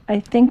 And I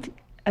think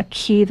a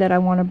key that I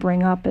want to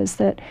bring up is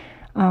that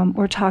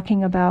we're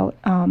talking about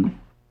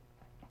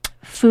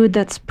food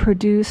that's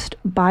produced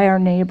by our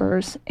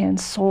neighbors and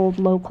sold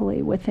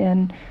locally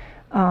within,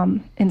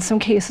 in some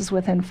cases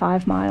within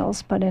 5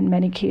 miles, but in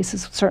many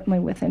cases certainly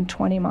within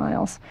 20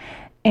 miles.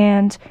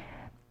 And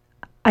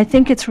I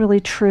think it's really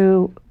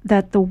true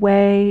that the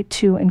way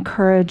to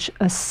encourage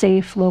a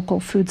safe local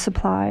food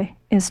supply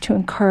is to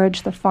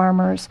encourage the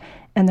farmers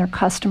and their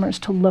customers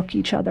to look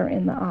each other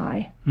in the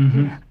eye,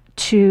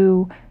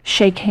 to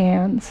shake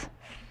hands,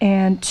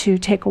 and to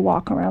take a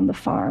walk around the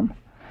farm.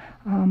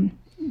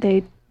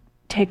 They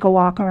take a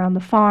walk around the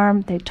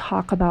farm, they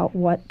talk about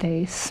what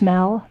they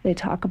smell, they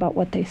talk about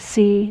what they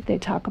see, they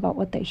talk about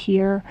what they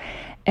hear,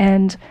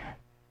 and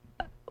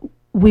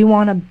we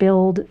want to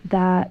build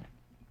that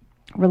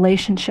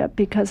relationship,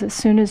 because as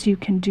soon as you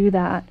can do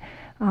that,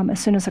 as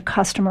soon as a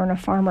customer and a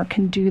farmer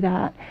can do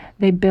that,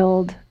 they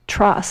build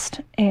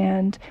trust.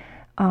 And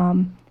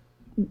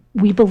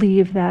we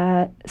believe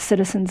that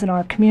citizens in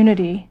our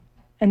community,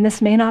 and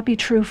this may not be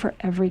true for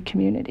every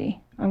community,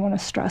 I want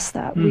to stress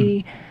that,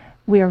 we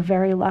are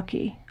very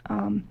lucky.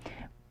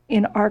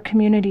 In our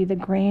community, the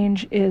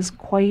Grange is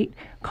quite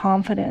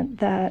confident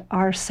that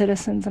our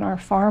citizens and our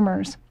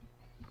farmers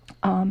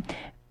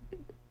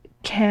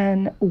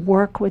can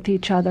work with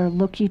each other,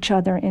 look each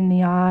other in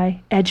the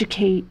eye,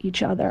 educate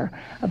each other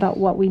about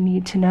what we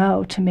need to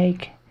know to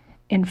make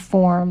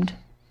informed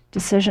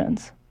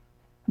decisions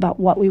about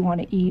what we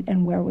want to eat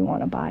and where we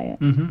want to buy it.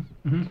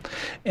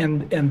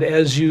 And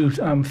as you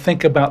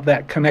think about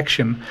that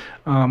connection,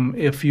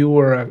 if you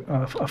were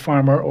a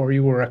farmer or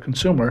you were a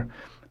consumer,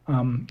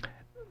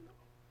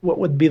 what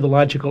would be the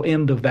logical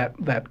end of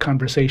that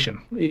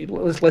conversation?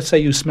 Let's say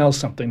you smell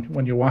something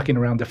when you're walking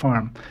around the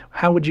farm.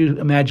 How would you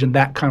imagine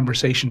that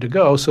conversation to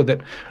go so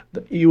that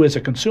you as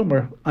a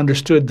consumer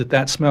understood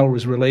that smell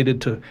was related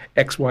to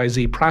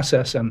XYZ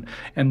process and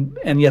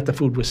yet the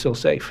food was still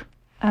safe?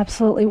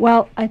 Absolutely.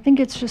 Well, I think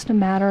it's just a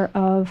matter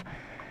of,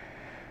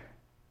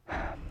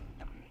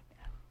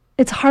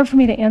 it's hard for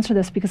me to answer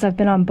this because I've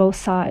been on both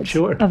sides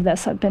of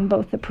this. I've been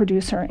both the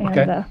producer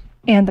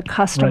and the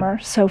customer.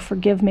 Right. So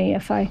forgive me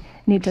if I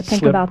need to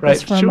think about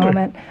this for a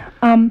moment.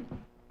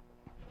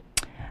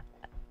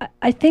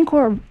 I think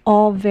we're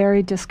all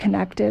very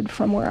disconnected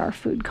from where our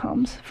food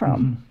comes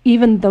from.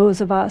 Even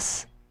those of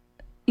us,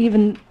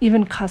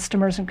 even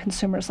customers and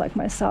consumers like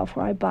myself,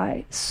 where I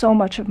buy so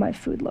much of my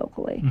food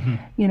locally.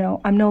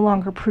 I'm no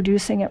longer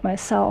producing it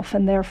myself,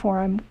 and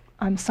therefore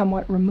I'm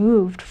somewhat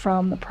removed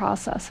from the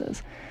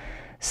processes.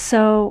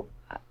 So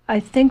I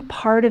think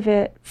part of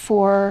it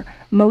for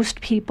most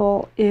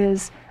people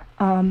is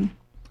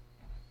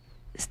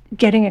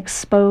getting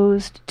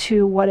exposed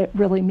to what it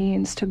really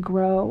means to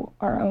grow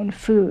our own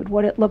food,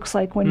 what it looks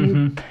like when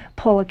you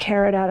pull a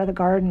carrot out of the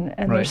garden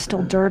and there's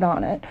still dirt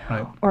on it.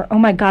 Right. Or, oh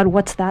my God,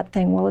 what's that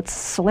thing? Well, it's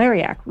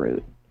celeriac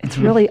root. It's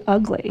really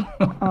ugly.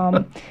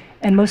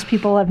 And most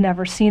people have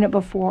never seen it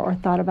before or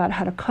thought about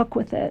how to cook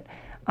with it.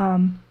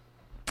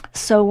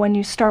 So when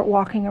you start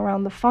walking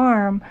around the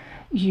farm,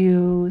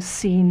 you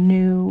see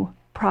new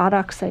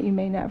products that you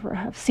may never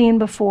have seen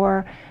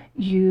before.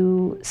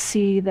 You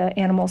see the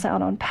animals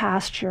out on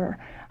pasture.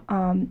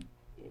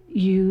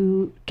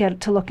 You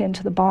get to look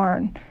into the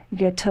barn. You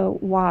get to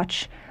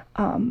watch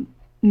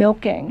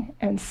milking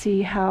and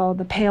see how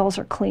the pails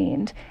are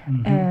cleaned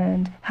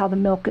and how the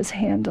milk is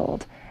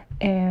handled.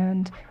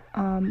 And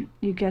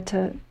you get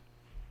to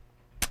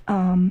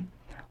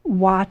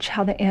watch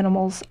how the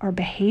animals are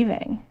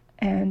behaving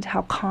and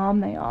how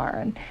calm they are.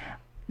 And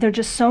there are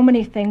just so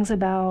many things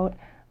about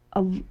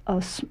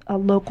a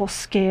local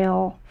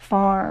scale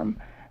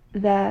farm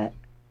that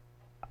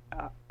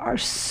are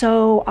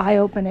so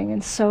eye-opening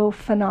and so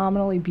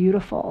phenomenally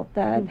beautiful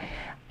that,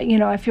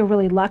 I feel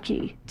really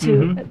lucky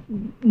to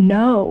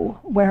know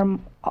where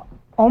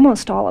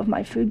almost all of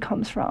my food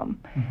comes from.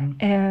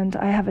 And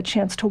I have a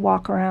chance to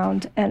walk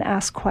around and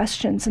ask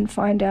questions and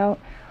find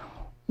out,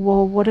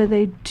 well, what do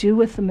they do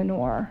with the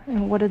manure?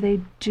 And what do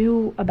they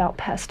do about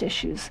pest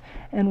issues?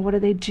 And what do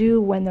they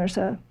do when there's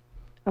a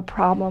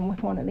problem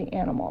with one of the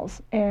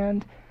animals?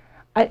 And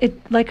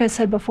like I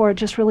said before, it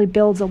just really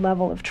builds a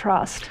level of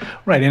trust.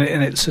 Right,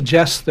 and it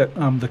suggests that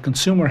the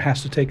consumer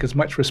has to take as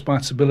much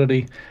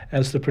responsibility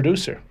as the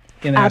producer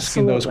in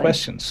asking those Absolutely.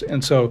 questions.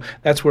 And so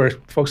that's where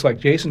folks like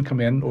Jason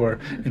come in, or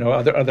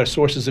other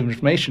sources of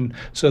information,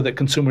 so that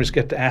consumers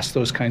get to ask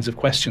those kinds of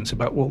questions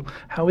about, well,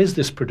 how is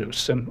this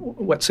produced, and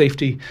what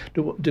safety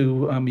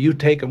do you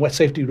take, and what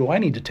safety do I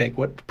need to take,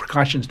 what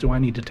precautions do I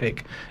need to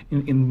take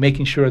in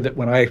making sure that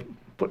when I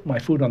put my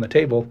food on the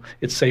table,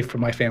 it's safe for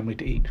my family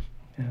to eat.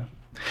 Yeah.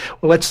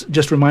 Well, let's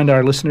just remind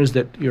our listeners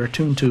that you're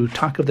tuned to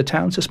Talk of the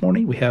Towns this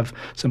morning. We have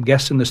some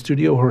guests in the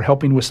studio who are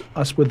helping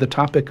us with the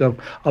topic of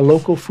a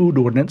local food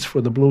ordinance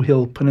for the Blue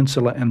Hill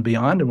Peninsula and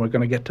beyond, and we're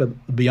going to get to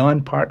the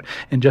beyond part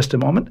in just a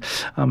moment.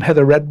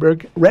 Heather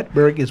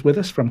Retberg is with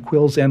us from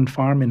Quills End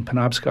Farm in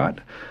Penobscot.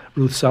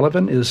 Ruth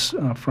Sullivan is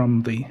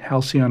from the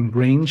Halcyon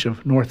Grange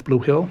of North Blue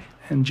Hill,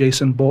 and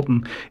Jason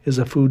Bolton is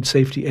a food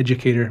safety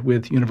educator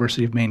with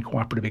University of Maine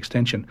Cooperative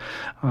Extension.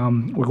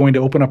 We're going to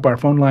open up our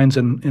phone lines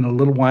in a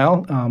little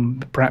while.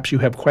 Perhaps you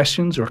have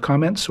questions or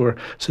comments or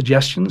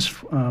suggestions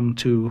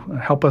to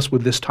help us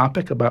with this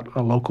topic about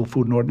a local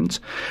food ordinance.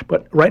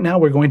 But right now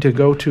we're going to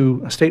go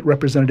to State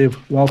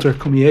Representative Walter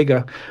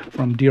Kumiega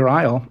from Deer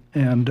Isle.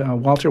 And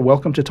Walter,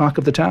 welcome to Talk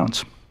of the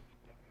Towns.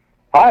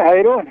 Hi, how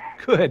you doing?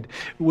 Good.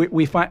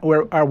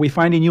 Are we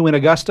finding you in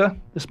Augusta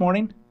this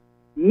morning?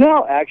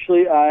 No,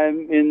 actually,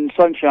 I'm in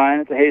Sunshine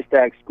at the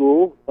Haystack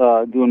School,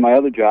 doing my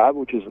other job,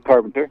 which is a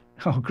carpenter.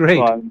 Oh, great.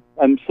 So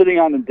I'm sitting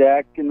on the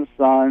deck in the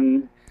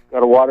sun,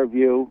 got a water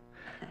view.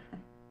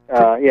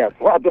 Yeah, it's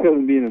a lot better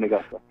than being in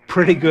Augusta.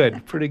 Pretty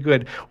good, pretty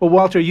good. Well,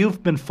 Walter,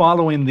 you've been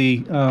following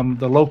the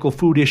local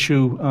food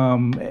issue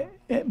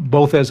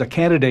both as a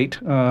candidate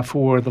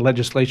for the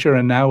legislature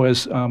and now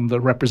as the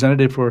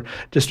representative for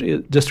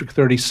District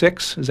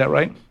 36. Is that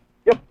right?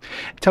 Yep.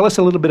 Tell us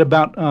a little bit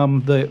about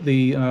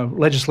the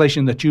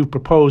legislation that you've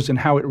proposed and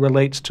how it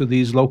relates to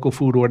these local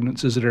food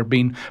ordinances that are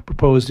being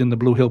proposed in the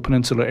Blue Hill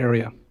Peninsula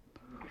area.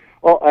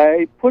 Well,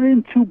 I put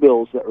in two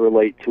bills that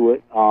relate to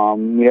it.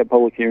 We had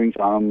public hearings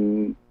on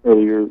them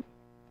earlier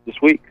this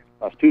week,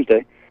 last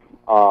Tuesday.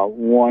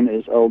 One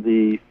is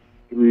LD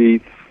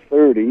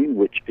 330,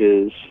 which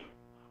is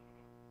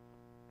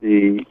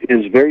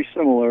very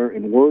similar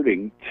in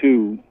wording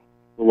to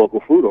the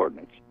local food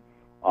ordinance.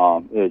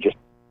 It just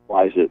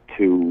applies it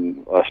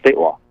to state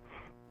law.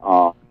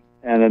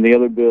 And then the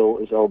other bill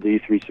is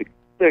LD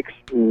 366,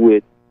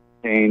 which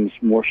contains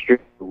more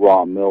strict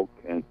raw milk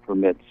and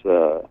permits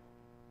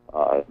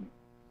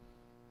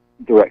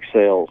direct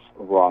sales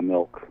of raw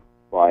milk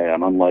by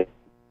an unlicensed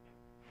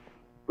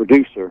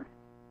producer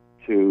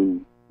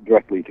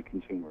directly to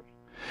consumers.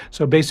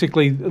 So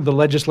basically, the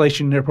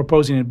legislation they're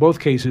proposing in both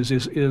cases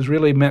is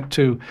really meant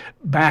to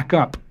back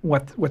up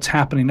what's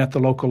happening at the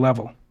local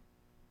level.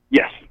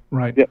 Yes.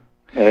 Right. Yep.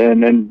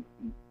 And then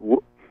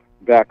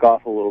back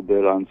off a little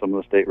bit on some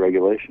of the state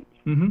regulations.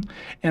 Mm-hmm.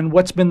 And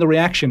what's been the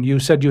reaction? You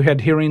said you had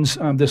hearings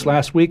this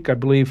last week, I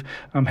believe.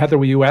 Heather,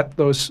 were you at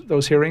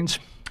those hearings?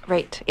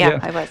 Right. Yeah,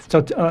 I was.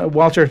 So,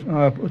 Walter,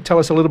 tell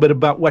us a little bit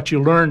about what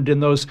you learned in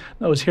those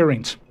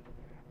hearings.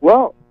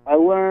 Well, I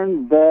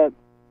learned that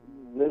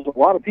there's a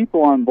lot of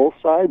people on both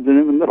sides and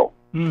in the middle.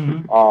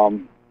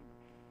 Mm-hmm.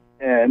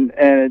 And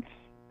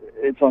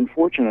it's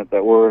unfortunate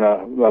that we're in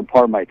a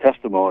part of my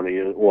testimony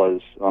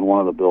was on one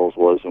of the bills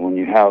was when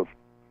you have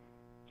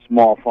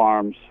small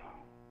farms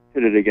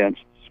pitted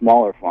against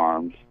smaller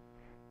farms,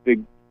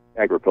 big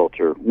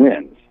agriculture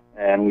wins,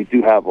 and we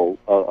do have a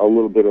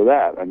little bit of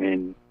that. I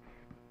mean,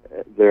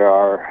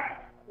 there's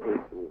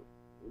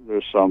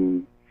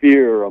some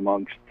fear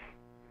amongst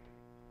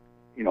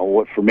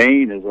what for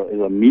Maine is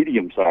a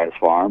medium-sized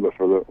farm, but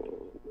for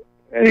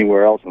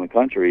anywhere else in the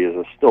country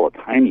is still a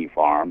tiny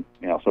farm.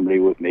 Somebody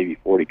with maybe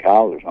 40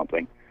 cows or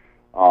something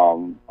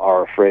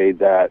are afraid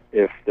that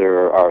if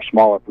there are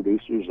smaller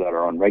producers that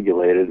are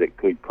unregulated, it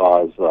could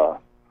cause,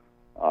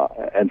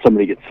 and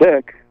somebody gets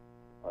sick,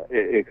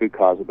 it could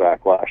cause a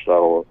backlash that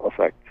will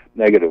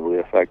negatively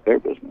affect their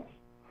business.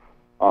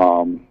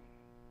 I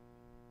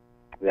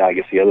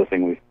guess the other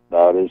thing we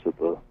thought is that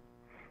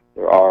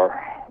there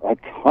are a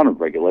ton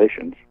of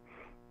regulations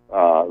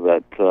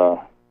that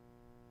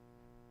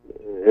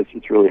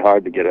it's really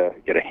hard to get a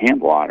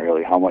handle on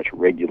really how much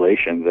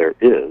regulation there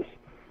is.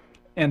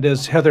 And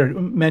as Heather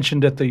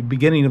mentioned at the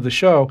beginning of the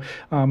show,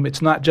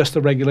 it's not just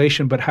the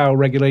regulation, but how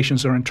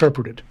regulations are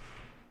interpreted.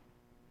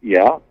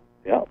 Yeah,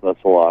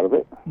 that's a lot of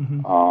it.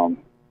 Mm-hmm.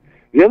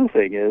 The other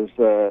thing is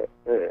the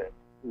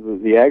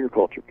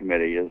Agriculture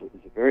Committee is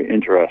very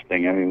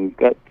interesting. I mean, we've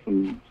got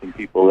some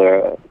people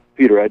there.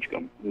 Peter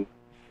Edgecombe, who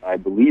I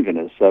believe in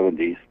his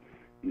 70s,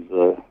 he's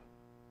the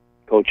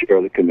co-chair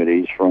of the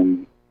committee. He's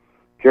from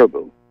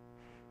Caribou.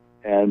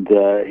 And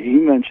he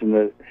mentioned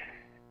that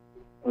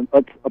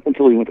up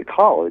until he went to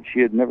college,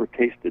 he had never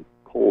tasted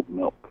cold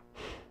milk.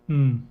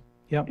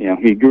 Yep.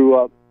 He grew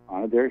up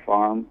on a dairy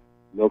farm,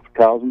 milked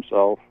cows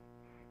himself,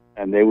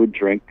 and they would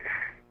drink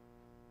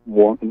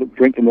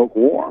the milk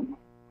warm.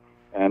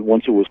 And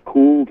once it was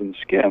cooled and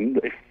skimmed,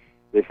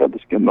 they fed the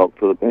skim milk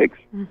to the pigs.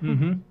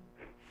 Mm-hmm.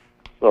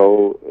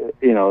 So,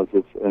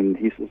 and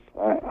he says,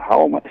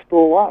 how am I still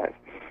alive?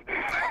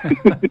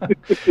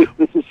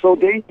 This is so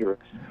dangerous.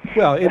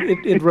 Well,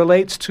 it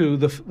relates to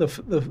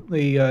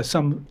the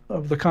some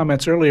of the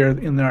comments earlier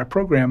in our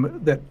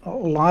program that a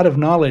lot of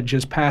knowledge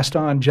is passed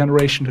on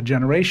generation to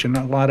generation,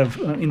 a lot of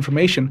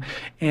information,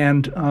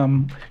 and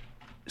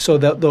so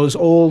that those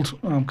old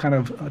kind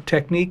of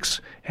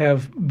techniques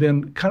have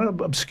been kind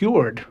of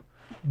obscured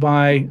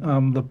by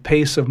the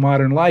pace of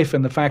modern life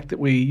and the fact that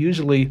we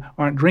usually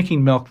aren't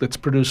drinking milk that's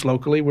produced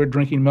locally. We're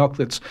drinking milk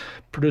that's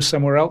produced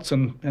somewhere else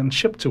and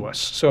shipped to us.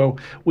 So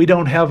we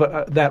don't have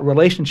that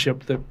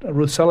relationship that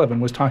Ruth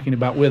Sullivan was talking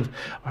about with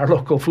our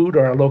local food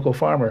or our local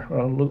farmer or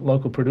our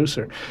local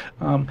producer.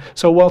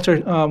 So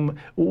Walter,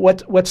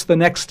 what's the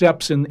next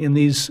steps in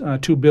these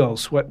two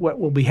bills? What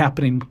will be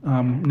happening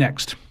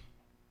next?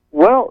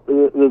 Well,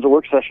 there's a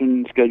work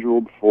session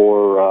scheduled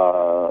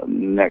for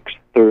next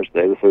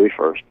Thursday, the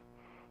 31st.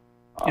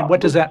 And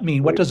what does that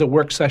mean? What does a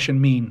work session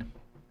mean?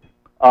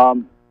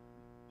 That's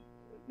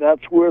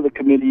where the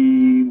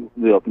committee,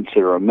 they'll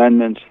consider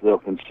amendments, they'll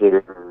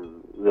consider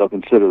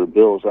the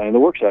bills. I mean, the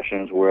work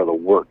session is where the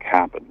work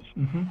happens.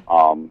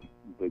 Mm-hmm.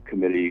 The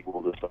committee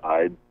will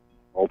decide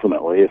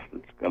ultimately if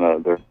it's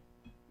going to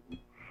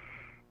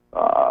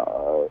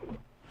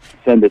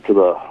send it to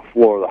the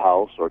floor of the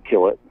House or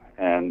kill it.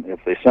 And if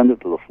they send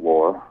it to the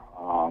floor,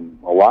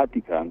 a lot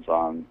depends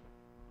on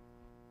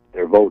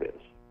their vote is.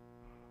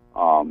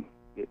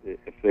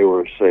 If they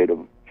were, say,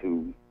 to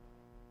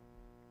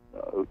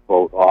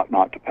vote ought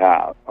not to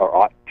pass or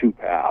ought to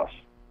pass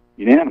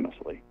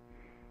unanimously,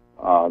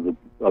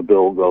 a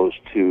bill goes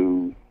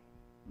to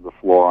the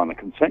floor on the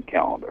consent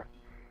calendar.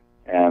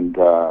 And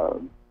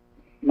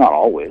not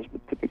always,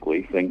 but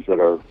typically things that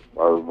are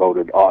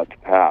voted ought to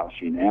pass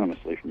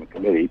unanimously from a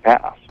committee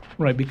pass.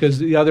 Right, because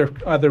the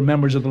other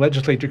members of the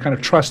legislature kind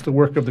of trust the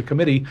work of the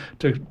committee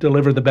to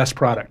deliver the best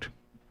product.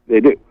 They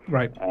do.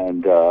 Right.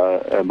 And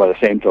by the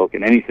same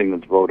token, anything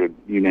that's voted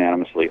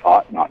unanimously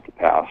ought not to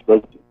pass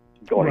doesn't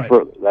go any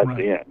further. That's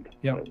the end.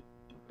 Yep.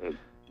 The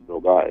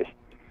bill dies.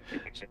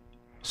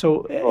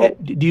 So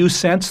do you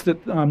sense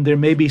that there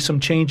may be some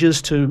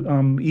changes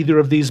to either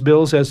of these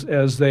bills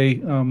as they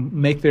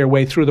make their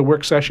way through the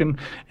work session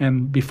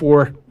and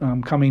before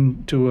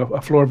coming to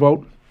a floor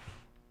vote?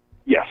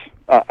 Yes.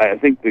 I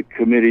think the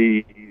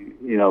committee,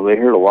 they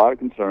heard a lot of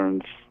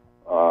concerns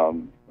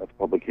at the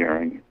public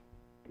hearing.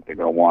 They're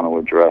going to want to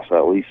address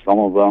at least some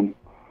of them.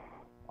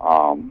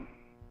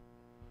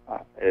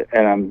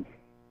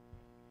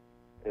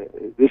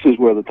 This is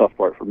where the tough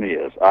part for me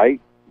is. I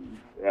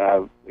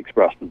have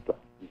expressed the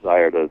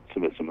desire to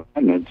submit some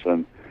amendments,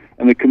 and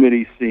the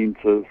committee seemed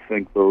to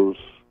think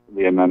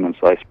the amendments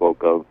I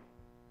spoke of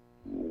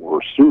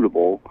were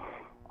suitable.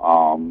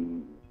 I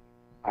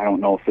don't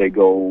know if they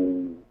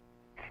go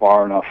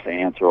far enough to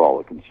answer all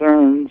the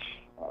concerns.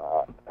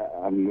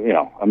 I'm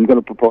going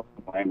to propose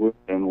language,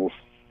 and we'll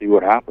see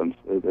what happens.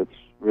 It's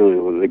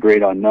really the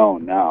great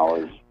unknown now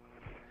is,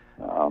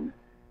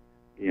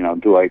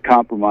 do I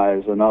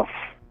compromise enough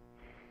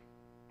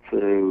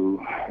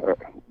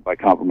by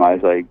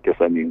compromise, I guess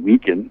I mean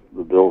weaken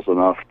the bills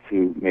enough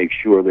to make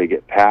sure they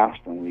get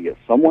passed and we get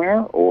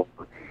somewhere, or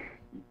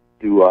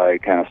do I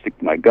kind of stick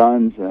to my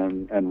guns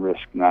and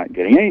risk not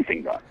getting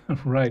anything done?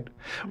 Right.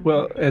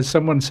 Well, as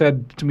someone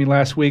said to me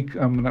last week,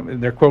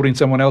 they're quoting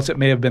someone else, it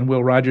may have been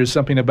Will Rogers,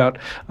 something about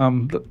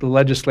the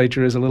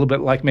legislature is a little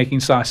bit like making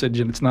sausage,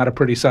 and it's not a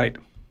pretty sight.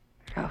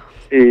 Oh.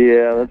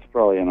 Yeah, that's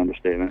probably an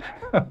understatement.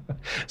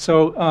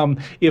 So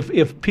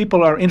if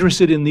people are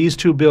interested in these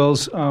two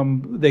bills,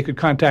 they could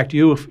contact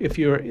you if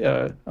you're,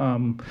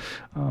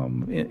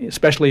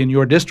 especially in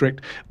your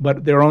district,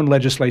 but their own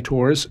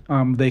legislators.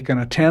 They can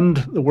attend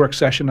the work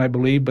session, I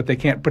believe, but they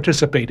can't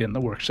participate in the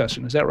work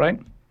session. Is that right?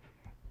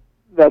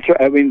 That's right.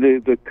 I mean,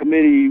 the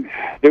committee,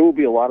 there will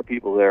be a lot of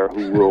people there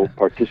who will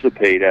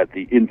participate at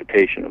the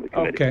invitation of the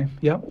committee. Okay,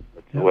 yep.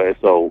 That's the way.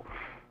 So,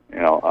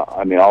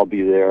 I'll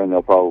be there, and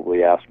they'll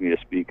probably ask me to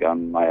speak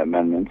on my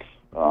amendments,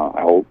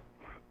 I hope.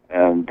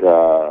 And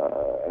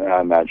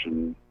I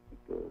imagine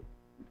the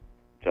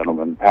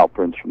gentleman, Hal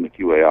Prince from the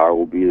QAR,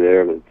 will be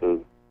there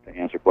to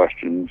answer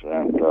questions,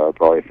 and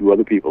probably a few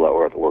other people that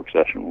were at the work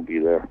session will be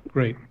there.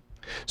 Great.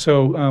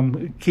 So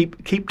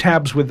keep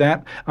tabs with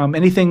that.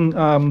 Anything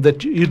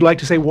that you'd like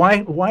to say?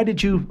 Why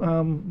did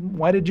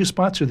you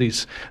sponsor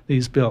these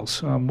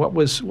bills? What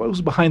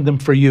was behind them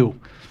for you?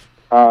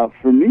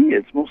 For me,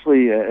 it's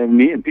mostly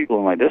me and people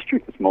in my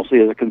district. It's mostly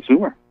as a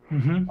consumer.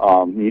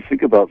 Mm-hmm. You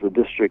think about the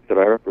district that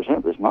I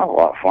represent. There's not a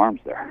lot of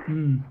farms there.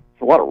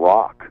 It's a lot of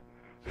rock.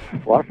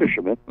 It's a lot of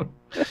fishermen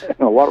and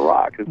a lot of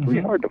rock. It's pretty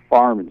hard to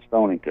farm in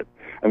Stonington.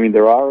 I mean,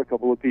 there are a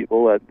couple of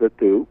people that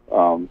do.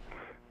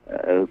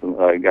 There's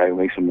a guy who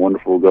makes some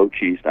wonderful goat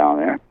cheese down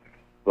there,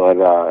 but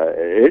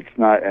it's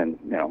not. And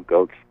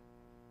goats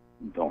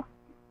don't.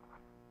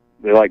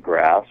 They like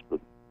grass, but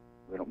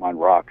they don't mind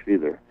rocks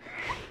either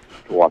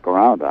to walk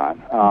around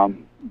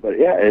on. But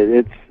yeah,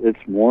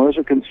 it's more as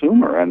a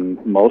consumer,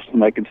 and most of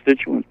my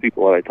constituents,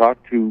 people that I talk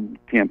to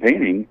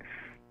campaigning,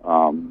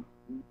 kind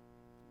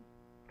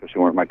because they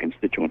weren't my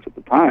constituents at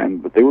the time,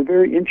 but they were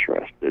very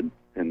interested.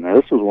 And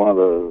this was one of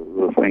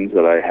the things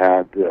that I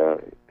had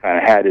kind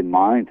of had in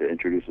mind to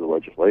introduce the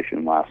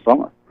legislation last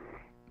summer.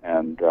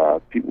 And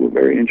people were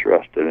very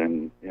interested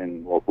in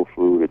local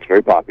food. It's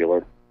very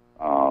popular.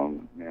 The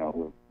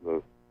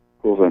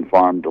Quills End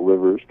Farm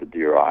delivers to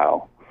Deer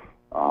Isle.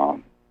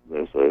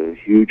 There's a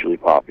hugely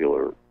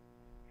popular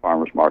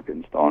farmers market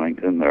in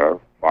Stonington. There are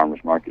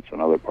farmers markets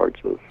in other parts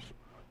of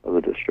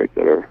the district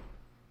that are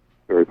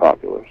very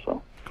popular.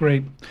 So.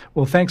 Great.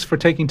 Well, thanks for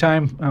taking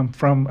time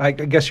from, I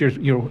guess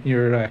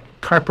you're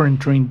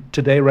carpentering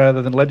today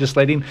rather than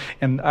legislating,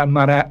 and I'm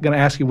not going to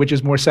ask you which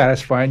is more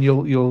satisfying.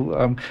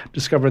 You'll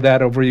discover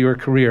that over your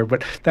career.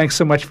 But thanks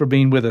so much for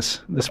being with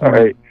us this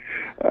morning.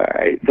 All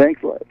right.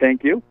 Thanks.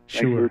 Thank you.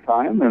 Sure. Thanks for your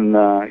time, and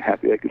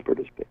happy I could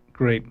participate.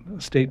 Great.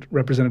 State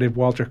Representative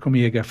Walter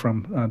Komiega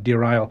from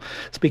Deer Isle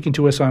speaking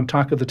to us on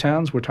Talk of the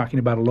Towns. We're talking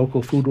about a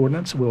local food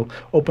ordinance. We'll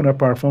open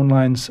up our phone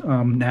lines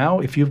now.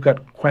 If you've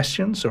got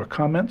questions or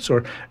comments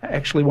or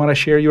actually want to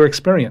share your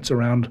experience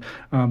around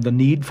the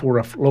need for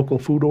a local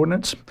food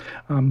ordinance,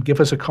 give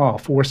us a call,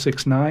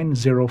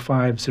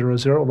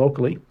 469-0500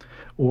 locally,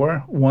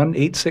 or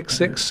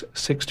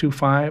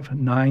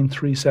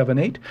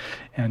 1-866-625-9378,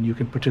 and you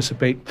can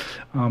participate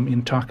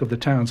in Talk of the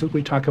Towns as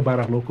we talk about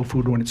our local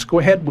food ordinance. Go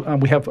ahead.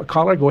 We have a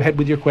caller. Go ahead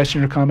with your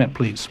question or comment,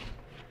 please.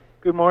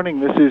 Good morning.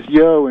 This is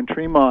Yo in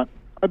Tremont.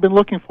 I've been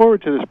looking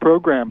forward to this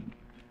program.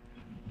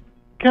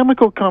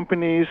 Chemical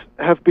companies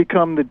have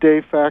become the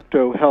de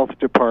facto health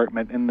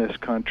department in this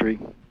country.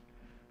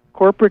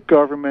 Corporate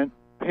government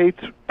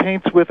paints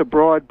with a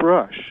broad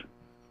brush.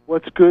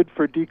 What's good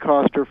for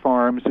DeCoster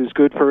Farms is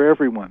good for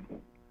everyone.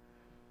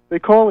 They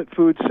call it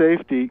food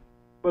safety,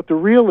 but the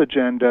real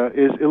agenda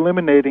is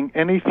eliminating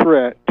any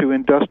threat to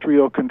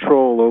industrial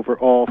control over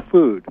all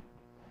food.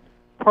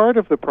 Part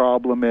of the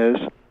problem is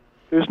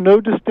there's no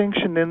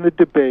distinction in the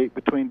debate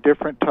between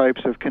different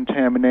types of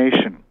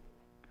contamination.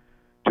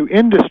 To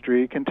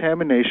industry,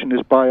 contamination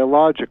is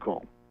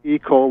biological, E.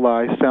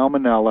 coli,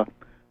 salmonella,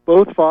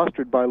 both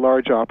fostered by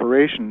large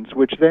operations,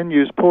 which then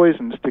use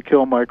poisons to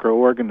kill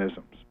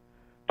microorganisms.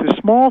 To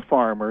small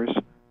farmers,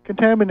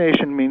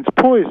 contamination means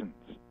poisons,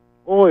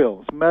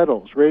 oils,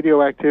 metals,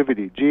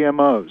 radioactivity,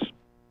 GMOs.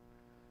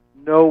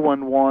 No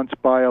one wants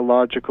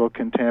biological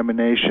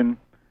contamination,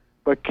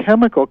 but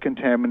chemical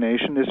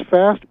contamination is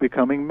fast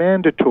becoming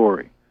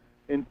mandatory,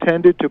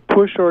 intended to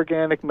push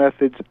organic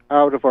methods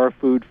out of our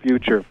food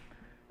future.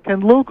 Can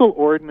local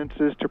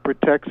ordinances to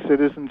protect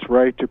citizens'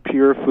 right to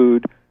pure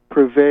food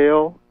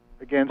prevail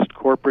against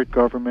corporate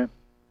government?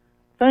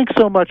 Thanks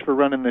so much for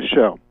running this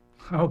show.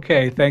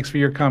 Okay, thanks for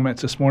your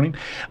comments this morning.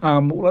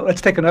 Well, let's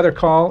take another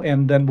call,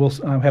 and then we'll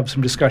have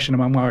some discussion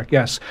among our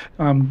guests.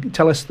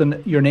 Tell us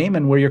your name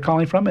and where you're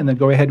calling from, and then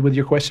go ahead with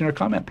your question or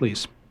comment,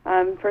 please.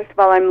 First of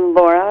all, I'm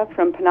Laura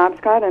from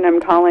Penobscot, and I'm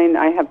calling.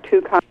 I have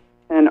two comments,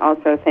 and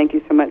also thank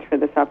you so much for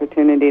this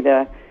opportunity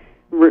to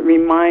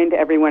remind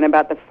everyone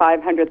about the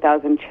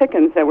 500,000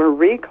 chickens that were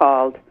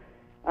recalled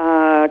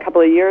a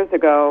couple of years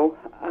ago,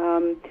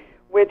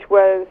 which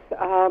was,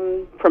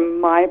 from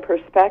my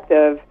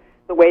perspective,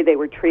 the way they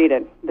were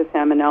treated, the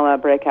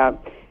salmonella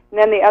breakout. And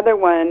then the other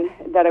one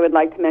that I would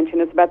like to mention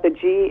is about the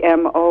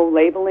GMO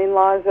labeling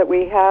laws that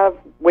we have,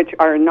 which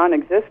are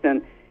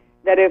non-existent,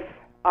 that if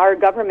our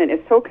government is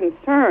so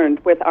concerned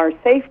with our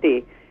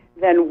safety,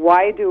 then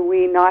why do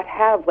we not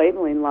have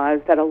labeling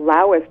laws that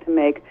allow us to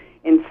make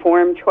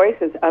informed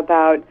choices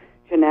about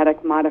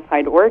genetic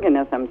modified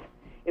organisms?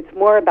 It's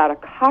more about a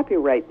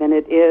copyright than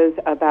it is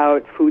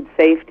about food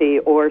safety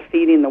or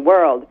feeding the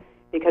world,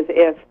 because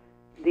if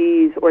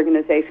these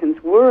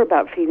organizations were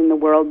about feeding the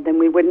world, then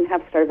we wouldn't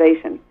have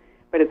starvation.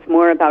 But it's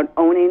more about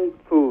owning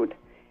food.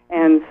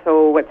 And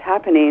so what's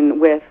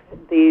happening with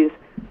these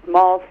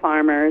small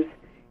farmers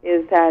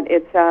is that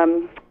it's a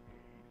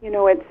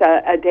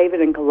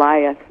David and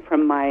Goliath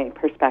from my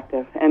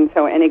perspective. And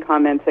so any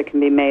comments that can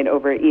be made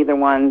over either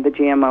one, the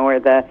GMO or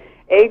the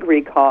egg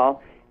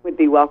recall, would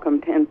be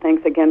welcomed. And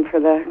thanks again for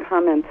the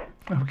comments.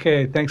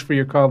 Okay, thanks for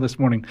your call this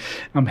morning.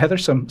 Heather,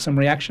 some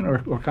reaction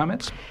or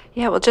comments?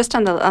 Yeah, well, just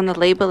on the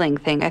labeling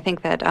thing, I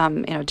think that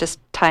just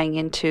tying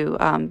into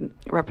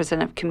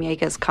Representative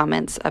Komiega's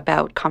comments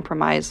about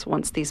compromise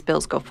once these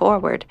bills go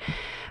forward,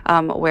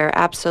 where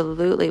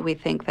absolutely we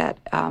think that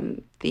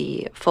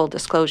the full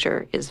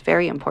disclosure is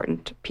very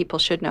important. People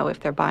should know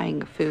if they're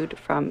buying food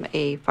from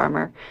a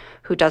farmer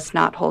who does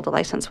not hold a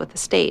license with the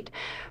state.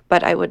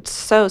 But I would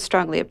so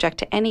strongly object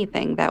to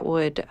anything that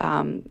would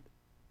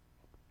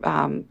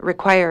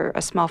require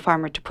a small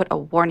farmer to put a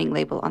warning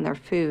label on their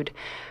food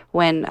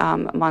when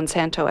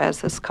Monsanto, as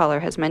this caller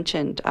has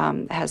mentioned,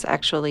 has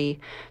actually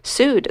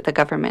sued the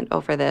government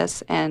over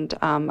this and,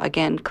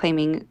 again,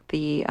 claiming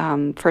the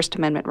First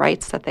Amendment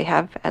rights that they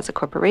have as a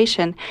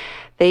corporation.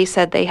 They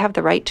said they have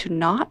the right to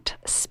not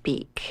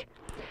speak.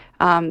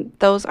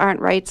 Those aren't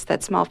rights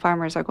that small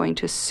farmers are going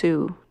to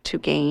sue to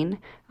gain,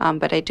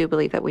 but I do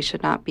believe that we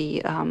should not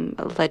be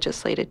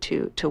legislated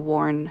to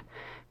warn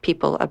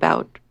people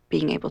about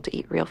being able to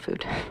eat real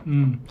food.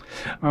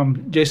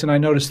 Jason, I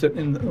noticed that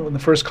when the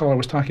first caller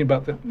was talking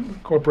about that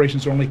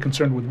corporations are only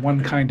concerned with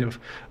one kind of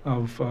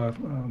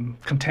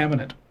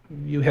contaminant.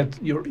 You had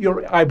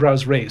your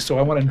eyebrows raised, so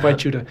I want to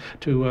invite you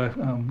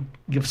to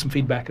give some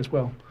feedback as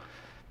well.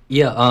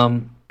 Yeah,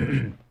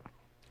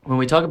 when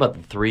we talk about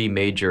the three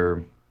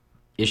major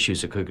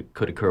issues that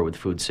could occur with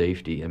food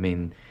safety, I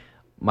mean,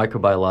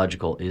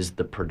 microbiological is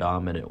the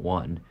predominant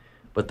one,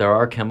 but there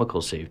are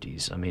chemical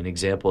safeties. I mean,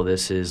 example of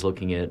this is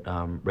looking at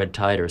red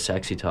tide or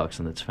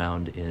saxitoxin that's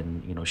found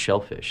in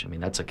shellfish. I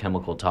mean, that's a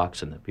chemical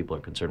toxin that people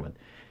are concerned with.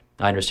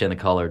 I understand the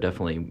caller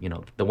definitely,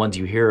 the ones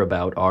you hear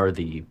about are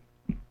the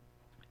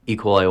E.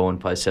 coli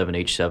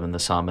 0157H7, the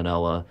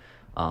Salmonella,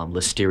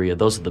 Listeria.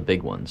 Those are the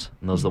big ones,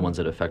 and those are the ones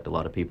that affect a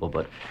lot of people.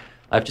 But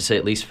I have to say,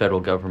 at least federal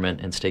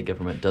government and state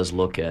government does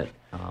look at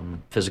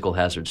physical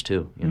hazards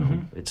too.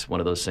 It's one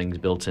of those things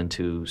built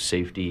into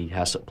safety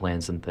HACCP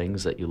plans and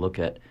things that you look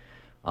at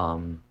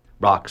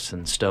rocks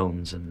and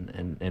stones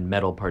and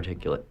metal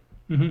particulate.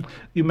 Mm-hmm.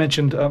 You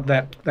mentioned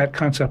that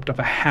concept of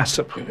a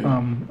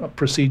HACCP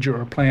procedure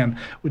or plan.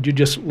 Would you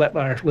just let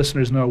our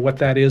listeners know what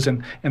that is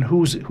and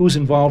who's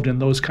involved in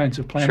those kinds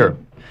of planning?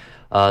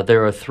 Sure.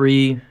 There are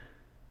three,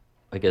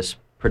 I guess,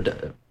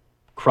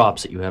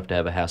 crops that you have to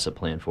have a HACCP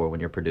plan for when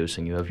you're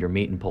producing. You have your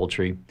meat and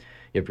poultry,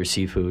 you have your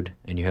seafood,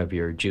 and you have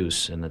your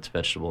juice, and that's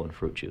vegetable and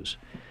fruit juice.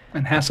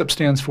 And HACCP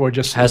stands for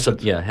just...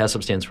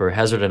 HACCP stands for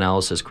Hazard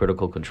Analysis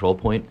Critical Control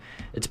Point.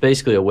 It's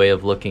basically a way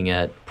of looking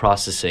at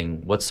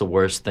processing. What's the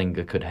worst thing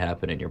that could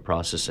happen in your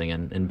processing,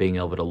 and being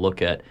able to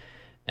look at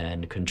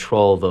and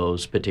control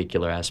those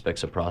particular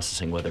aspects of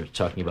processing, whether it's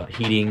talking about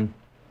heating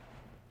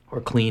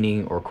or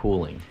cleaning or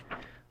cooling.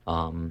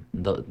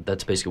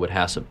 That's basically what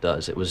HACCP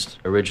does. It was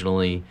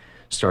originally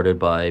started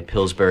by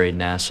Pillsbury,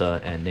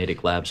 NASA, and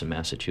Natick Labs in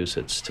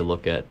Massachusetts to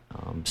look at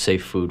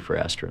safe food for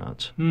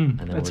astronauts.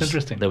 That's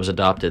interesting. That was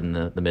adopted in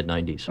the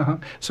mid-'90s. Uh-huh.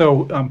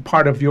 So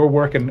part of your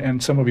work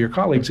and some of your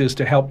colleagues is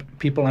to help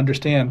people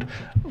understand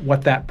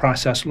what that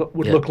process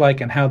would look like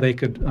and how they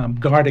could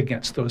guard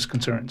against those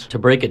concerns. To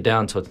break it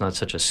down so it's not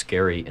such a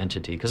scary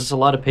entity, because it's a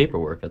lot of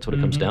paperwork. That's what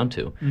it comes down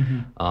to.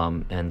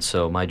 And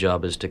so my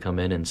job is to come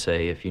in and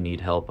say, if you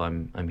need help,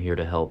 I'm here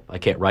to help. I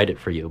can't write it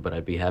for you, but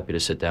I'd be happy to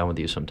sit down with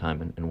you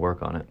sometime and work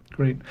on it.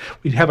 Great.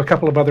 We have a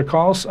couple of other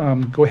calls.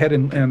 Go ahead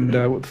and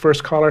with the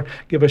first caller,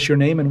 give us your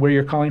name and where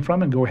you're calling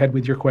from, and go ahead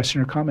with your question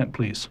or comment,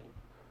 please.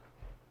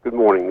 Good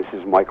morning. This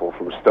is Michael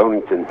from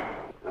Stonington.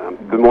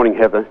 Good morning,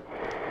 Heather.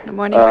 Good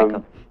morning,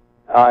 Michael.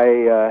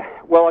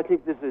 I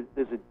think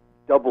there's a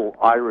double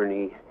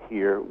irony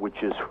here,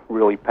 which is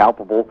really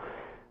palpable.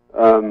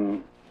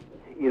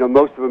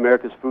 Most of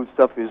America's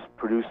foodstuff is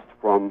produced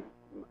from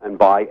and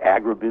by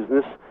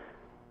agribusiness,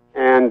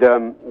 and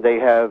they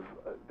have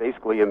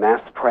basically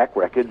amassed track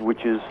record,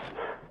 which is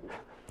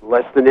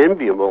less than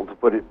enviable, to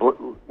put it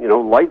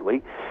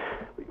lightly.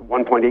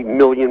 1.8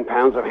 million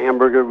pounds of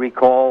hamburger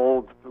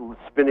recalled,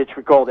 spinach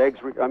recalled, eggs.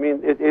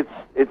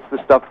 It's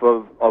the stuff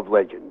of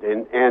legend,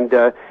 and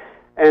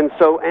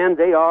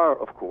they are,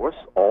 of course,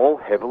 all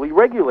heavily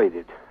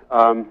regulated.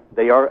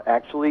 They are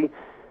actually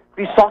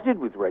besotted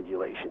with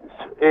regulations,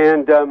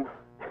 and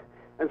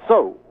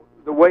so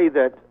the way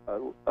that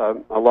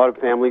a lot of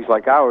families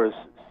like ours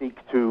seek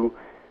to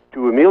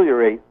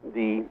ameliorate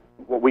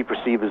what we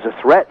perceive as a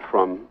threat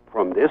from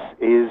this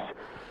is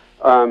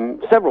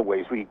several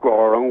ways. We grow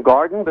our own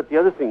garden, but the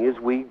other thing is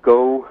we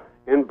go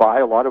and buy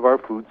a lot of our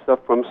food stuff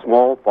from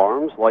small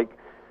farms like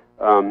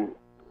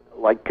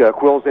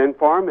Quills End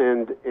Farm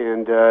and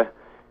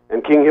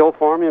King Hill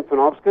Farm in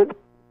Penobscot,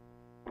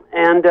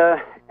 and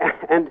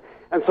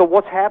so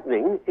what's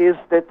happening is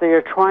that they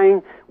are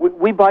trying.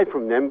 We buy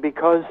from them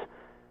because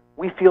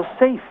we feel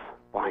safe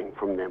buying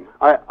from them.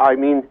 I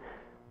mean,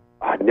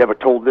 I've never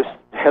told this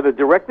to Heather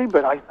directly,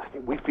 but I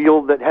think we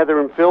feel that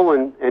Heather and Phil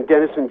and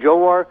Dennis and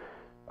Joe are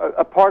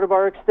a part of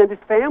our extended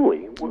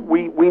family.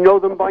 We know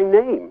them by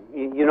name.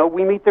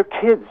 We meet their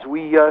kids.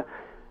 The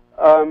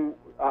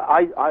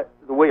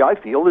way I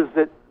feel is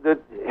that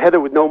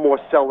Heather would no more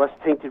sell us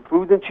tainted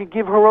food than she'd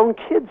give her own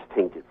kids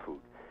tainted food.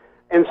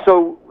 And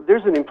so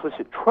there's an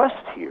implicit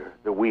trust here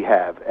that we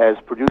have as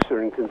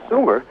producer and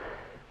consumer,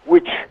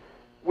 which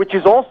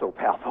is also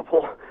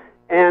palpable.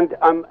 And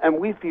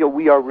we feel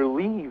we are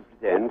relieved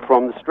then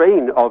from the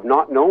strain of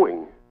not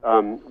knowing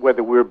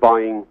whether we're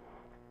buying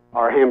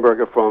our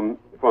hamburger from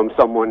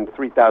someone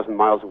 3,000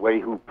 miles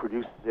away who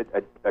produces it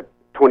at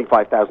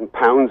 25,000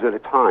 pounds at a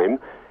time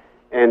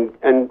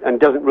and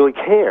doesn't really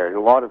care in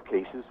a lot of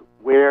cases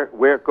where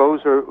it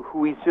goes or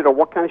who eats it or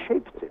what kind of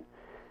shape it's in.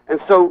 And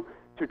so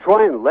to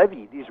try and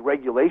levy these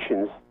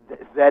regulations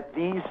that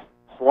these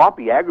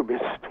sloppy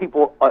agribusiness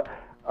people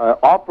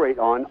operate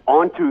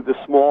onto the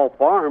small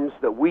farms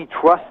that we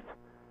trust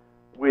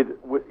with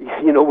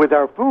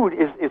our food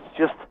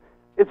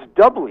it's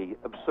doubly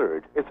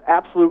absurd. It's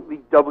absolutely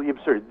doubly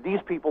absurd. These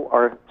people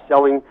are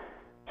selling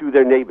to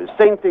their neighbors.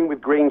 Same thing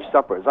with Grange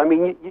suppers. I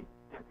mean,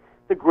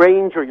 the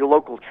Grange or your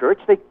local church,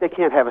 they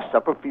can't have a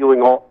supper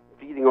feeding all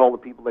the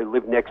people they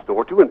live next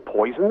door to and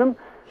poison them.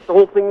 The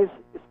whole thing is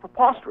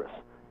preposterous.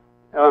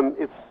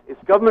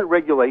 It's government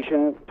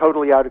regulation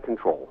totally out of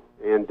control,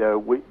 and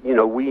we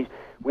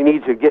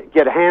need to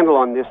get a handle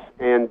on this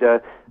and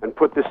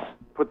put this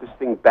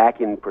thing back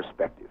in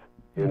perspective.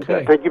 And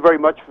thank you very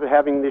much for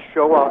having this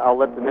show. I'll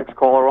let the next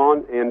caller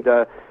on,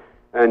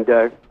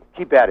 and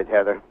keep at it,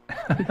 Heather.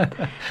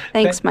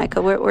 Thanks,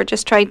 Michael. We're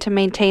just trying to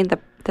maintain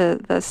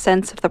the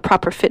sense of the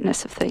proper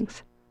fitness of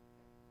things.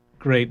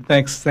 Great.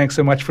 Thanks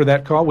so much for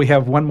that call. We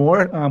have one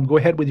more. Go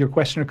ahead with your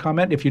question or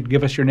comment. If you'd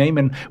give us your name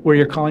and where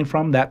you're calling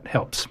from, that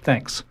helps.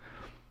 Thanks.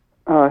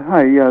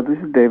 Hi, this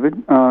is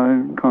David.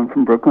 I'm calling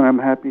from Brooklyn. I'm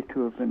happy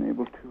to have been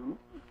able to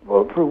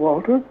vote for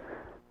Walter,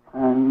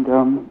 and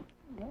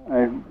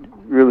I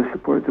really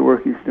support the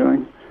work he's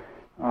doing.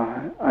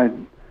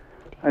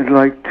 I'd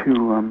like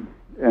to,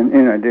 and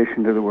in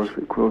addition to the work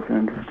that Quills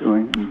End is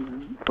doing,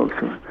 and folks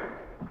are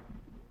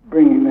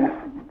bringing this.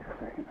 Just a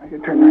second, I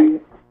can turn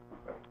right.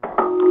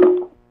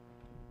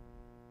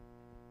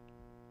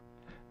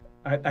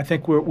 I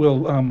think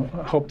we'll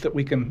hope that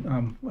we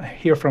can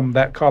hear from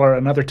that caller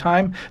another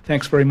time.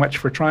 Thanks very much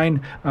for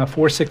trying.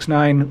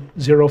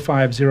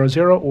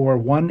 469-0500 or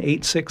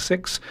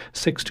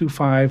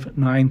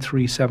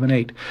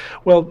 1-866-625-9378.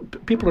 Well,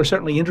 people are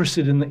certainly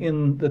interested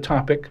in the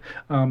topic.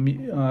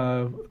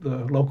 The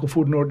local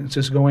food and ordinance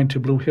is going to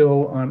Blue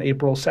Hill on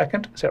April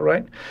 2nd. Is that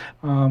right?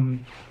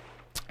 And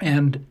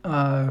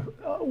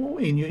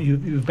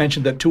you've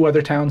mentioned that 2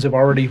 other towns have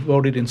already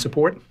voted in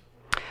support.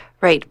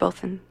 Right,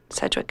 both in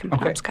Sedgwick and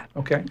Penobscot.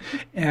 Okay.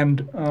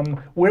 And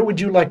where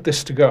would you like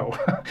this to go?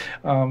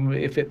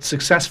 If it's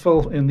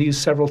successful in these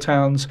several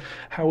towns,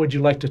 how would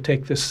you like to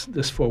take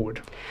this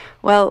forward?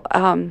 Well,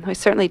 I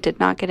certainly did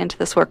not get into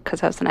this work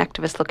because I was an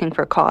activist looking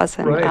for a cause,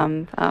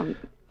 and right.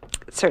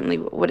 Certainly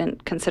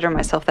wouldn't consider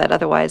myself that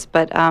otherwise.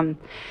 But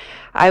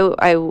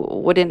I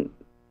wouldn't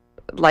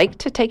like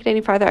to take it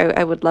any farther.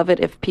 I would love it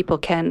if people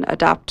can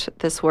adopt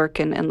this work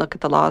and look at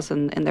the laws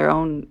in their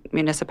own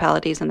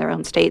municipalities and their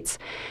own states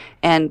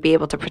and be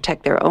able to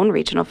protect their own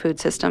regional food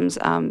systems.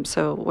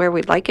 So where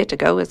we'd like it to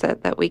go is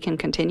that we can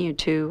continue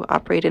to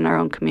operate in our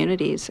own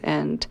communities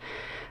and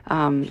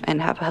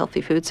have a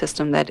healthy food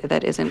system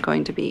that isn't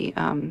going to be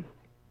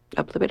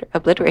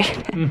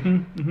obliterated. Mm-hmm,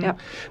 mm-hmm. Yep.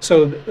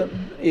 So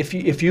if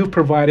you've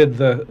provided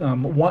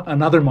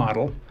another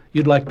model,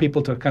 you'd like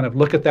people to kind of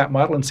look at that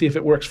model and see if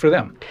it works for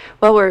them.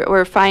 Well,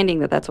 we're finding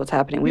that that's what's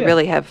happening. We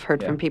really have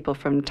heard Yeah. from people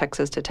from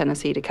Texas to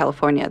Tennessee to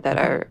California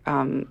that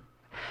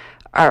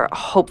are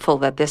hopeful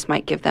that this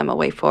might give them a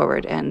way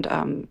forward,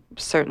 and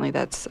certainly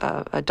that's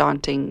a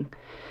daunting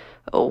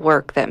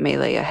work that may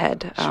lay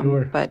ahead.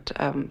 Sure. But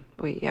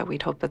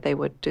we'd hope that they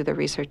would do the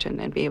research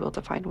and be able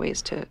to find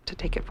ways to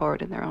take it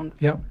forward in their own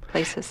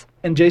places.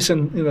 And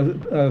Jason,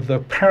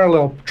 the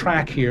parallel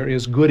track here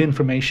is good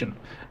information.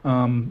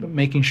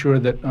 Making sure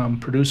that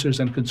producers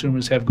and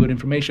consumers have good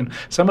information.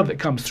 Some of it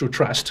comes through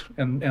trust,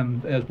 and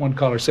as one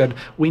caller said,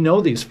 we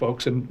know these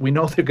folks, and we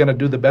know they're going to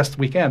do the best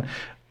we can.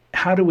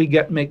 How do we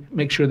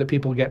make sure that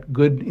people get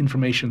good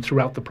information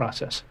throughout the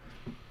process?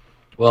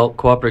 Well,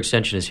 Cooperative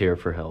Extension is here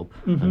for help.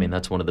 Mm-hmm. I mean,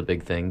 that's one of the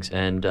big things.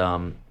 And,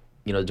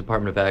 the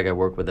Department of Ag, I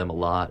work with them a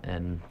lot.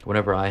 And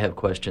whenever I have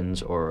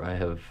questions or I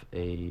have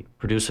a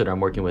producer that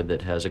I'm working with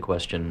that has a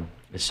question,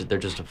 they're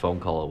just a phone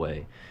call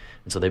away.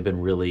 And so they've been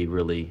really,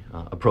 really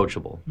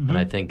approachable. Mm-hmm. And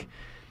I think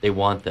they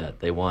want that.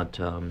 They want,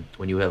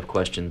 when you have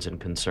questions and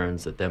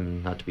concerns, that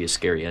them not to be a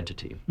scary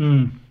entity.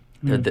 Mm-hmm.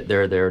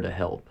 They're there to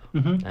help,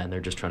 mm-hmm. and they're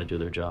just trying to do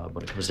their job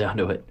when it comes down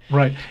to it.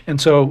 Right. And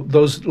so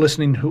those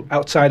listening who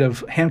outside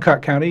of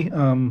Hancock County,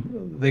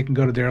 they can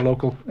go to their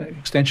local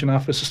extension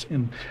office,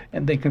 and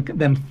they can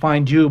then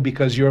find you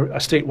because you're a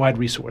statewide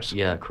resource.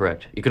 Yeah,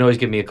 correct. You can always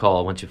give me a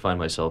call once you find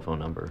my cell phone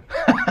number.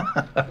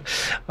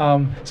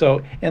 And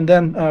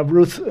then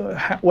Ruth,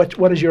 what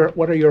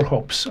are your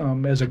hopes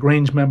as a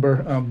Grange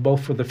member,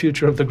 both for the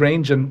future of the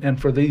Grange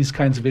and for these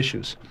kinds of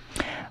issues?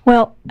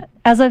 Well,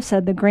 as I've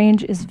said, the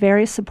Grange is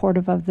very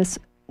supportive of this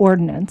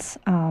ordinance,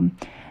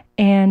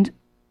 and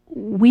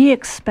we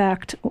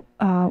expect,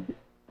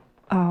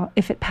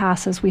 if it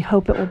passes, we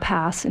hope it will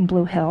pass in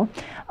Blue Hill,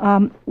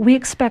 we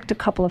expect a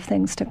couple of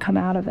things to come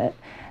out of it.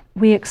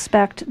 We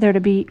expect there to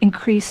be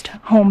increased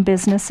home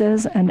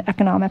businesses and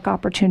economic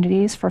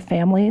opportunities for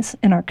families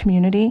in our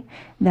community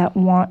that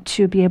want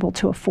to be able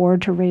to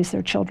afford to raise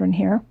their children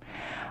here.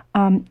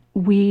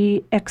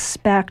 We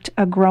expect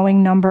a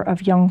growing number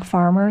of young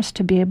farmers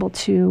to be able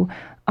to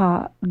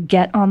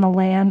get on the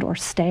land or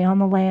stay on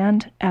the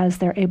land as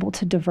they're able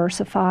to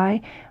diversify.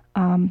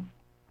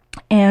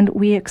 And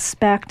we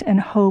expect and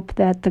hope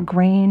that the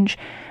Grange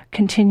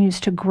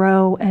continues to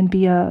grow and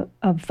be a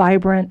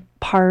vibrant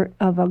part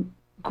of a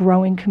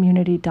growing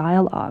community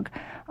dialogue.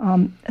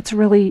 It's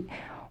really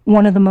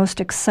one of the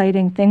most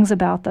exciting things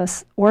about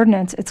this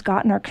ordinance. It's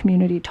gotten our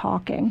community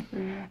talking.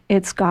 Mm.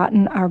 It's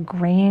gotten our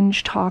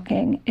Grange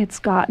talking. It's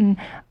gotten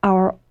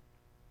our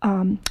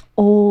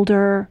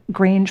older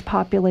Grange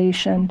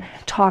population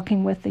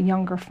talking with the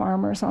younger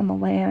farmers on the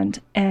land.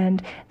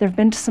 And there have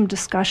been some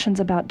discussions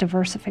about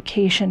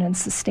diversification and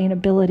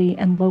sustainability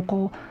and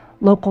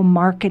local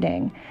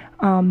marketing.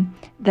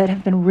 that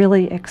have been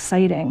really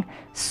exciting.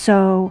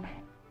 So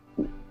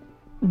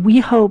we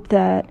hope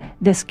that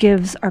this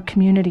gives our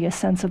community a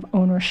sense of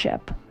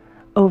ownership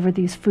over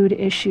these food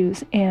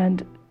issues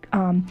and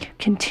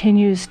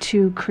continues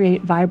to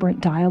create vibrant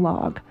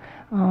dialogue.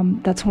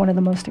 That's one of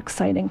the most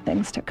exciting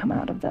things to come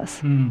out of this.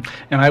 And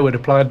I would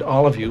applaud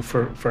all of you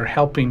for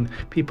helping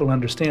people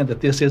understand that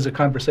this is a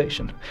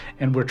conversation,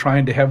 and we're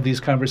trying to have these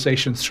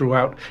conversations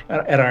throughout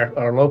at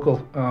our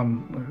local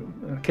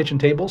kitchen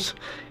tables,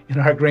 in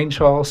our Grange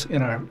halls,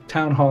 in our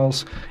town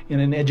halls, and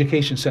in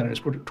education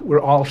centers. We're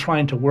all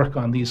trying to work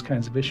on these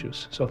kinds of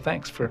issues. So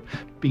thanks for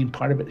being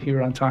part of it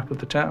here on Talk of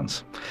the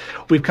Towns.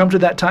 We've come to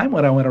that time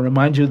when I want to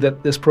remind you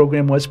that this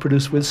program was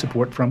produced with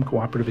support from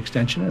Cooperative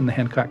Extension and the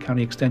Hancock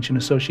County Extension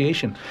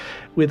Association.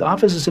 With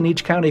offices in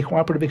each county,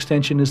 Cooperative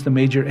Extension is the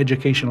major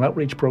educational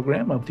outreach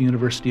program of the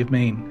University of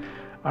Maine.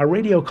 Our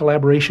radio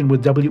collaboration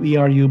with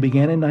WERU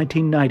began in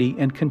 1990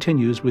 and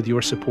continues with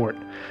your support.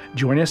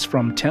 Join us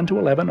from 10 to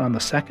 11 on the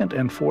second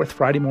and fourth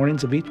Friday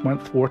mornings of each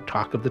month for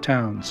Talk of the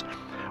Towns.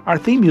 Our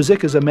theme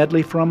music is a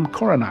medley from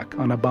Coronach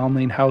on a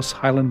Balmain House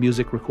Highland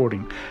Music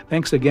recording.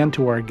 Thanks again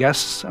to our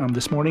guests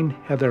this morning,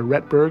 Heather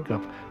Retberg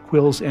of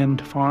Quills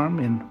End Farm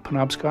in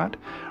Penobscot,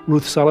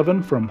 Ruth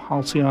Sullivan from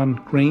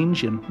Halcyon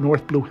Grange in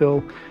North Blue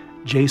Hill,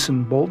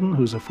 Jason Bolton,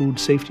 who's a food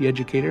safety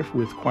educator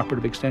with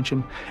Cooperative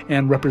Extension,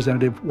 and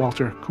Representative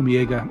Walter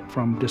Kumiega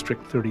from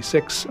District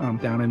 36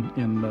 down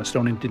in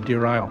Stonington,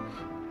 Deer Isle.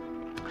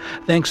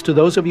 Thanks to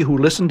those of you who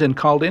listened and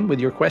called in with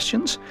your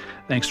questions.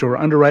 Thanks to our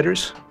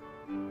underwriters,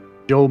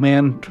 Joe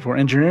Mann for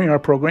engineering our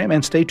program,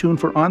 and stay tuned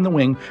for On the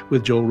Wing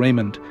with Joel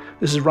Raymond.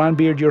 This is Ron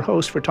Beard, your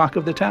host for Talk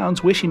of the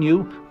Towns, wishing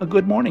you a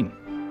good morning.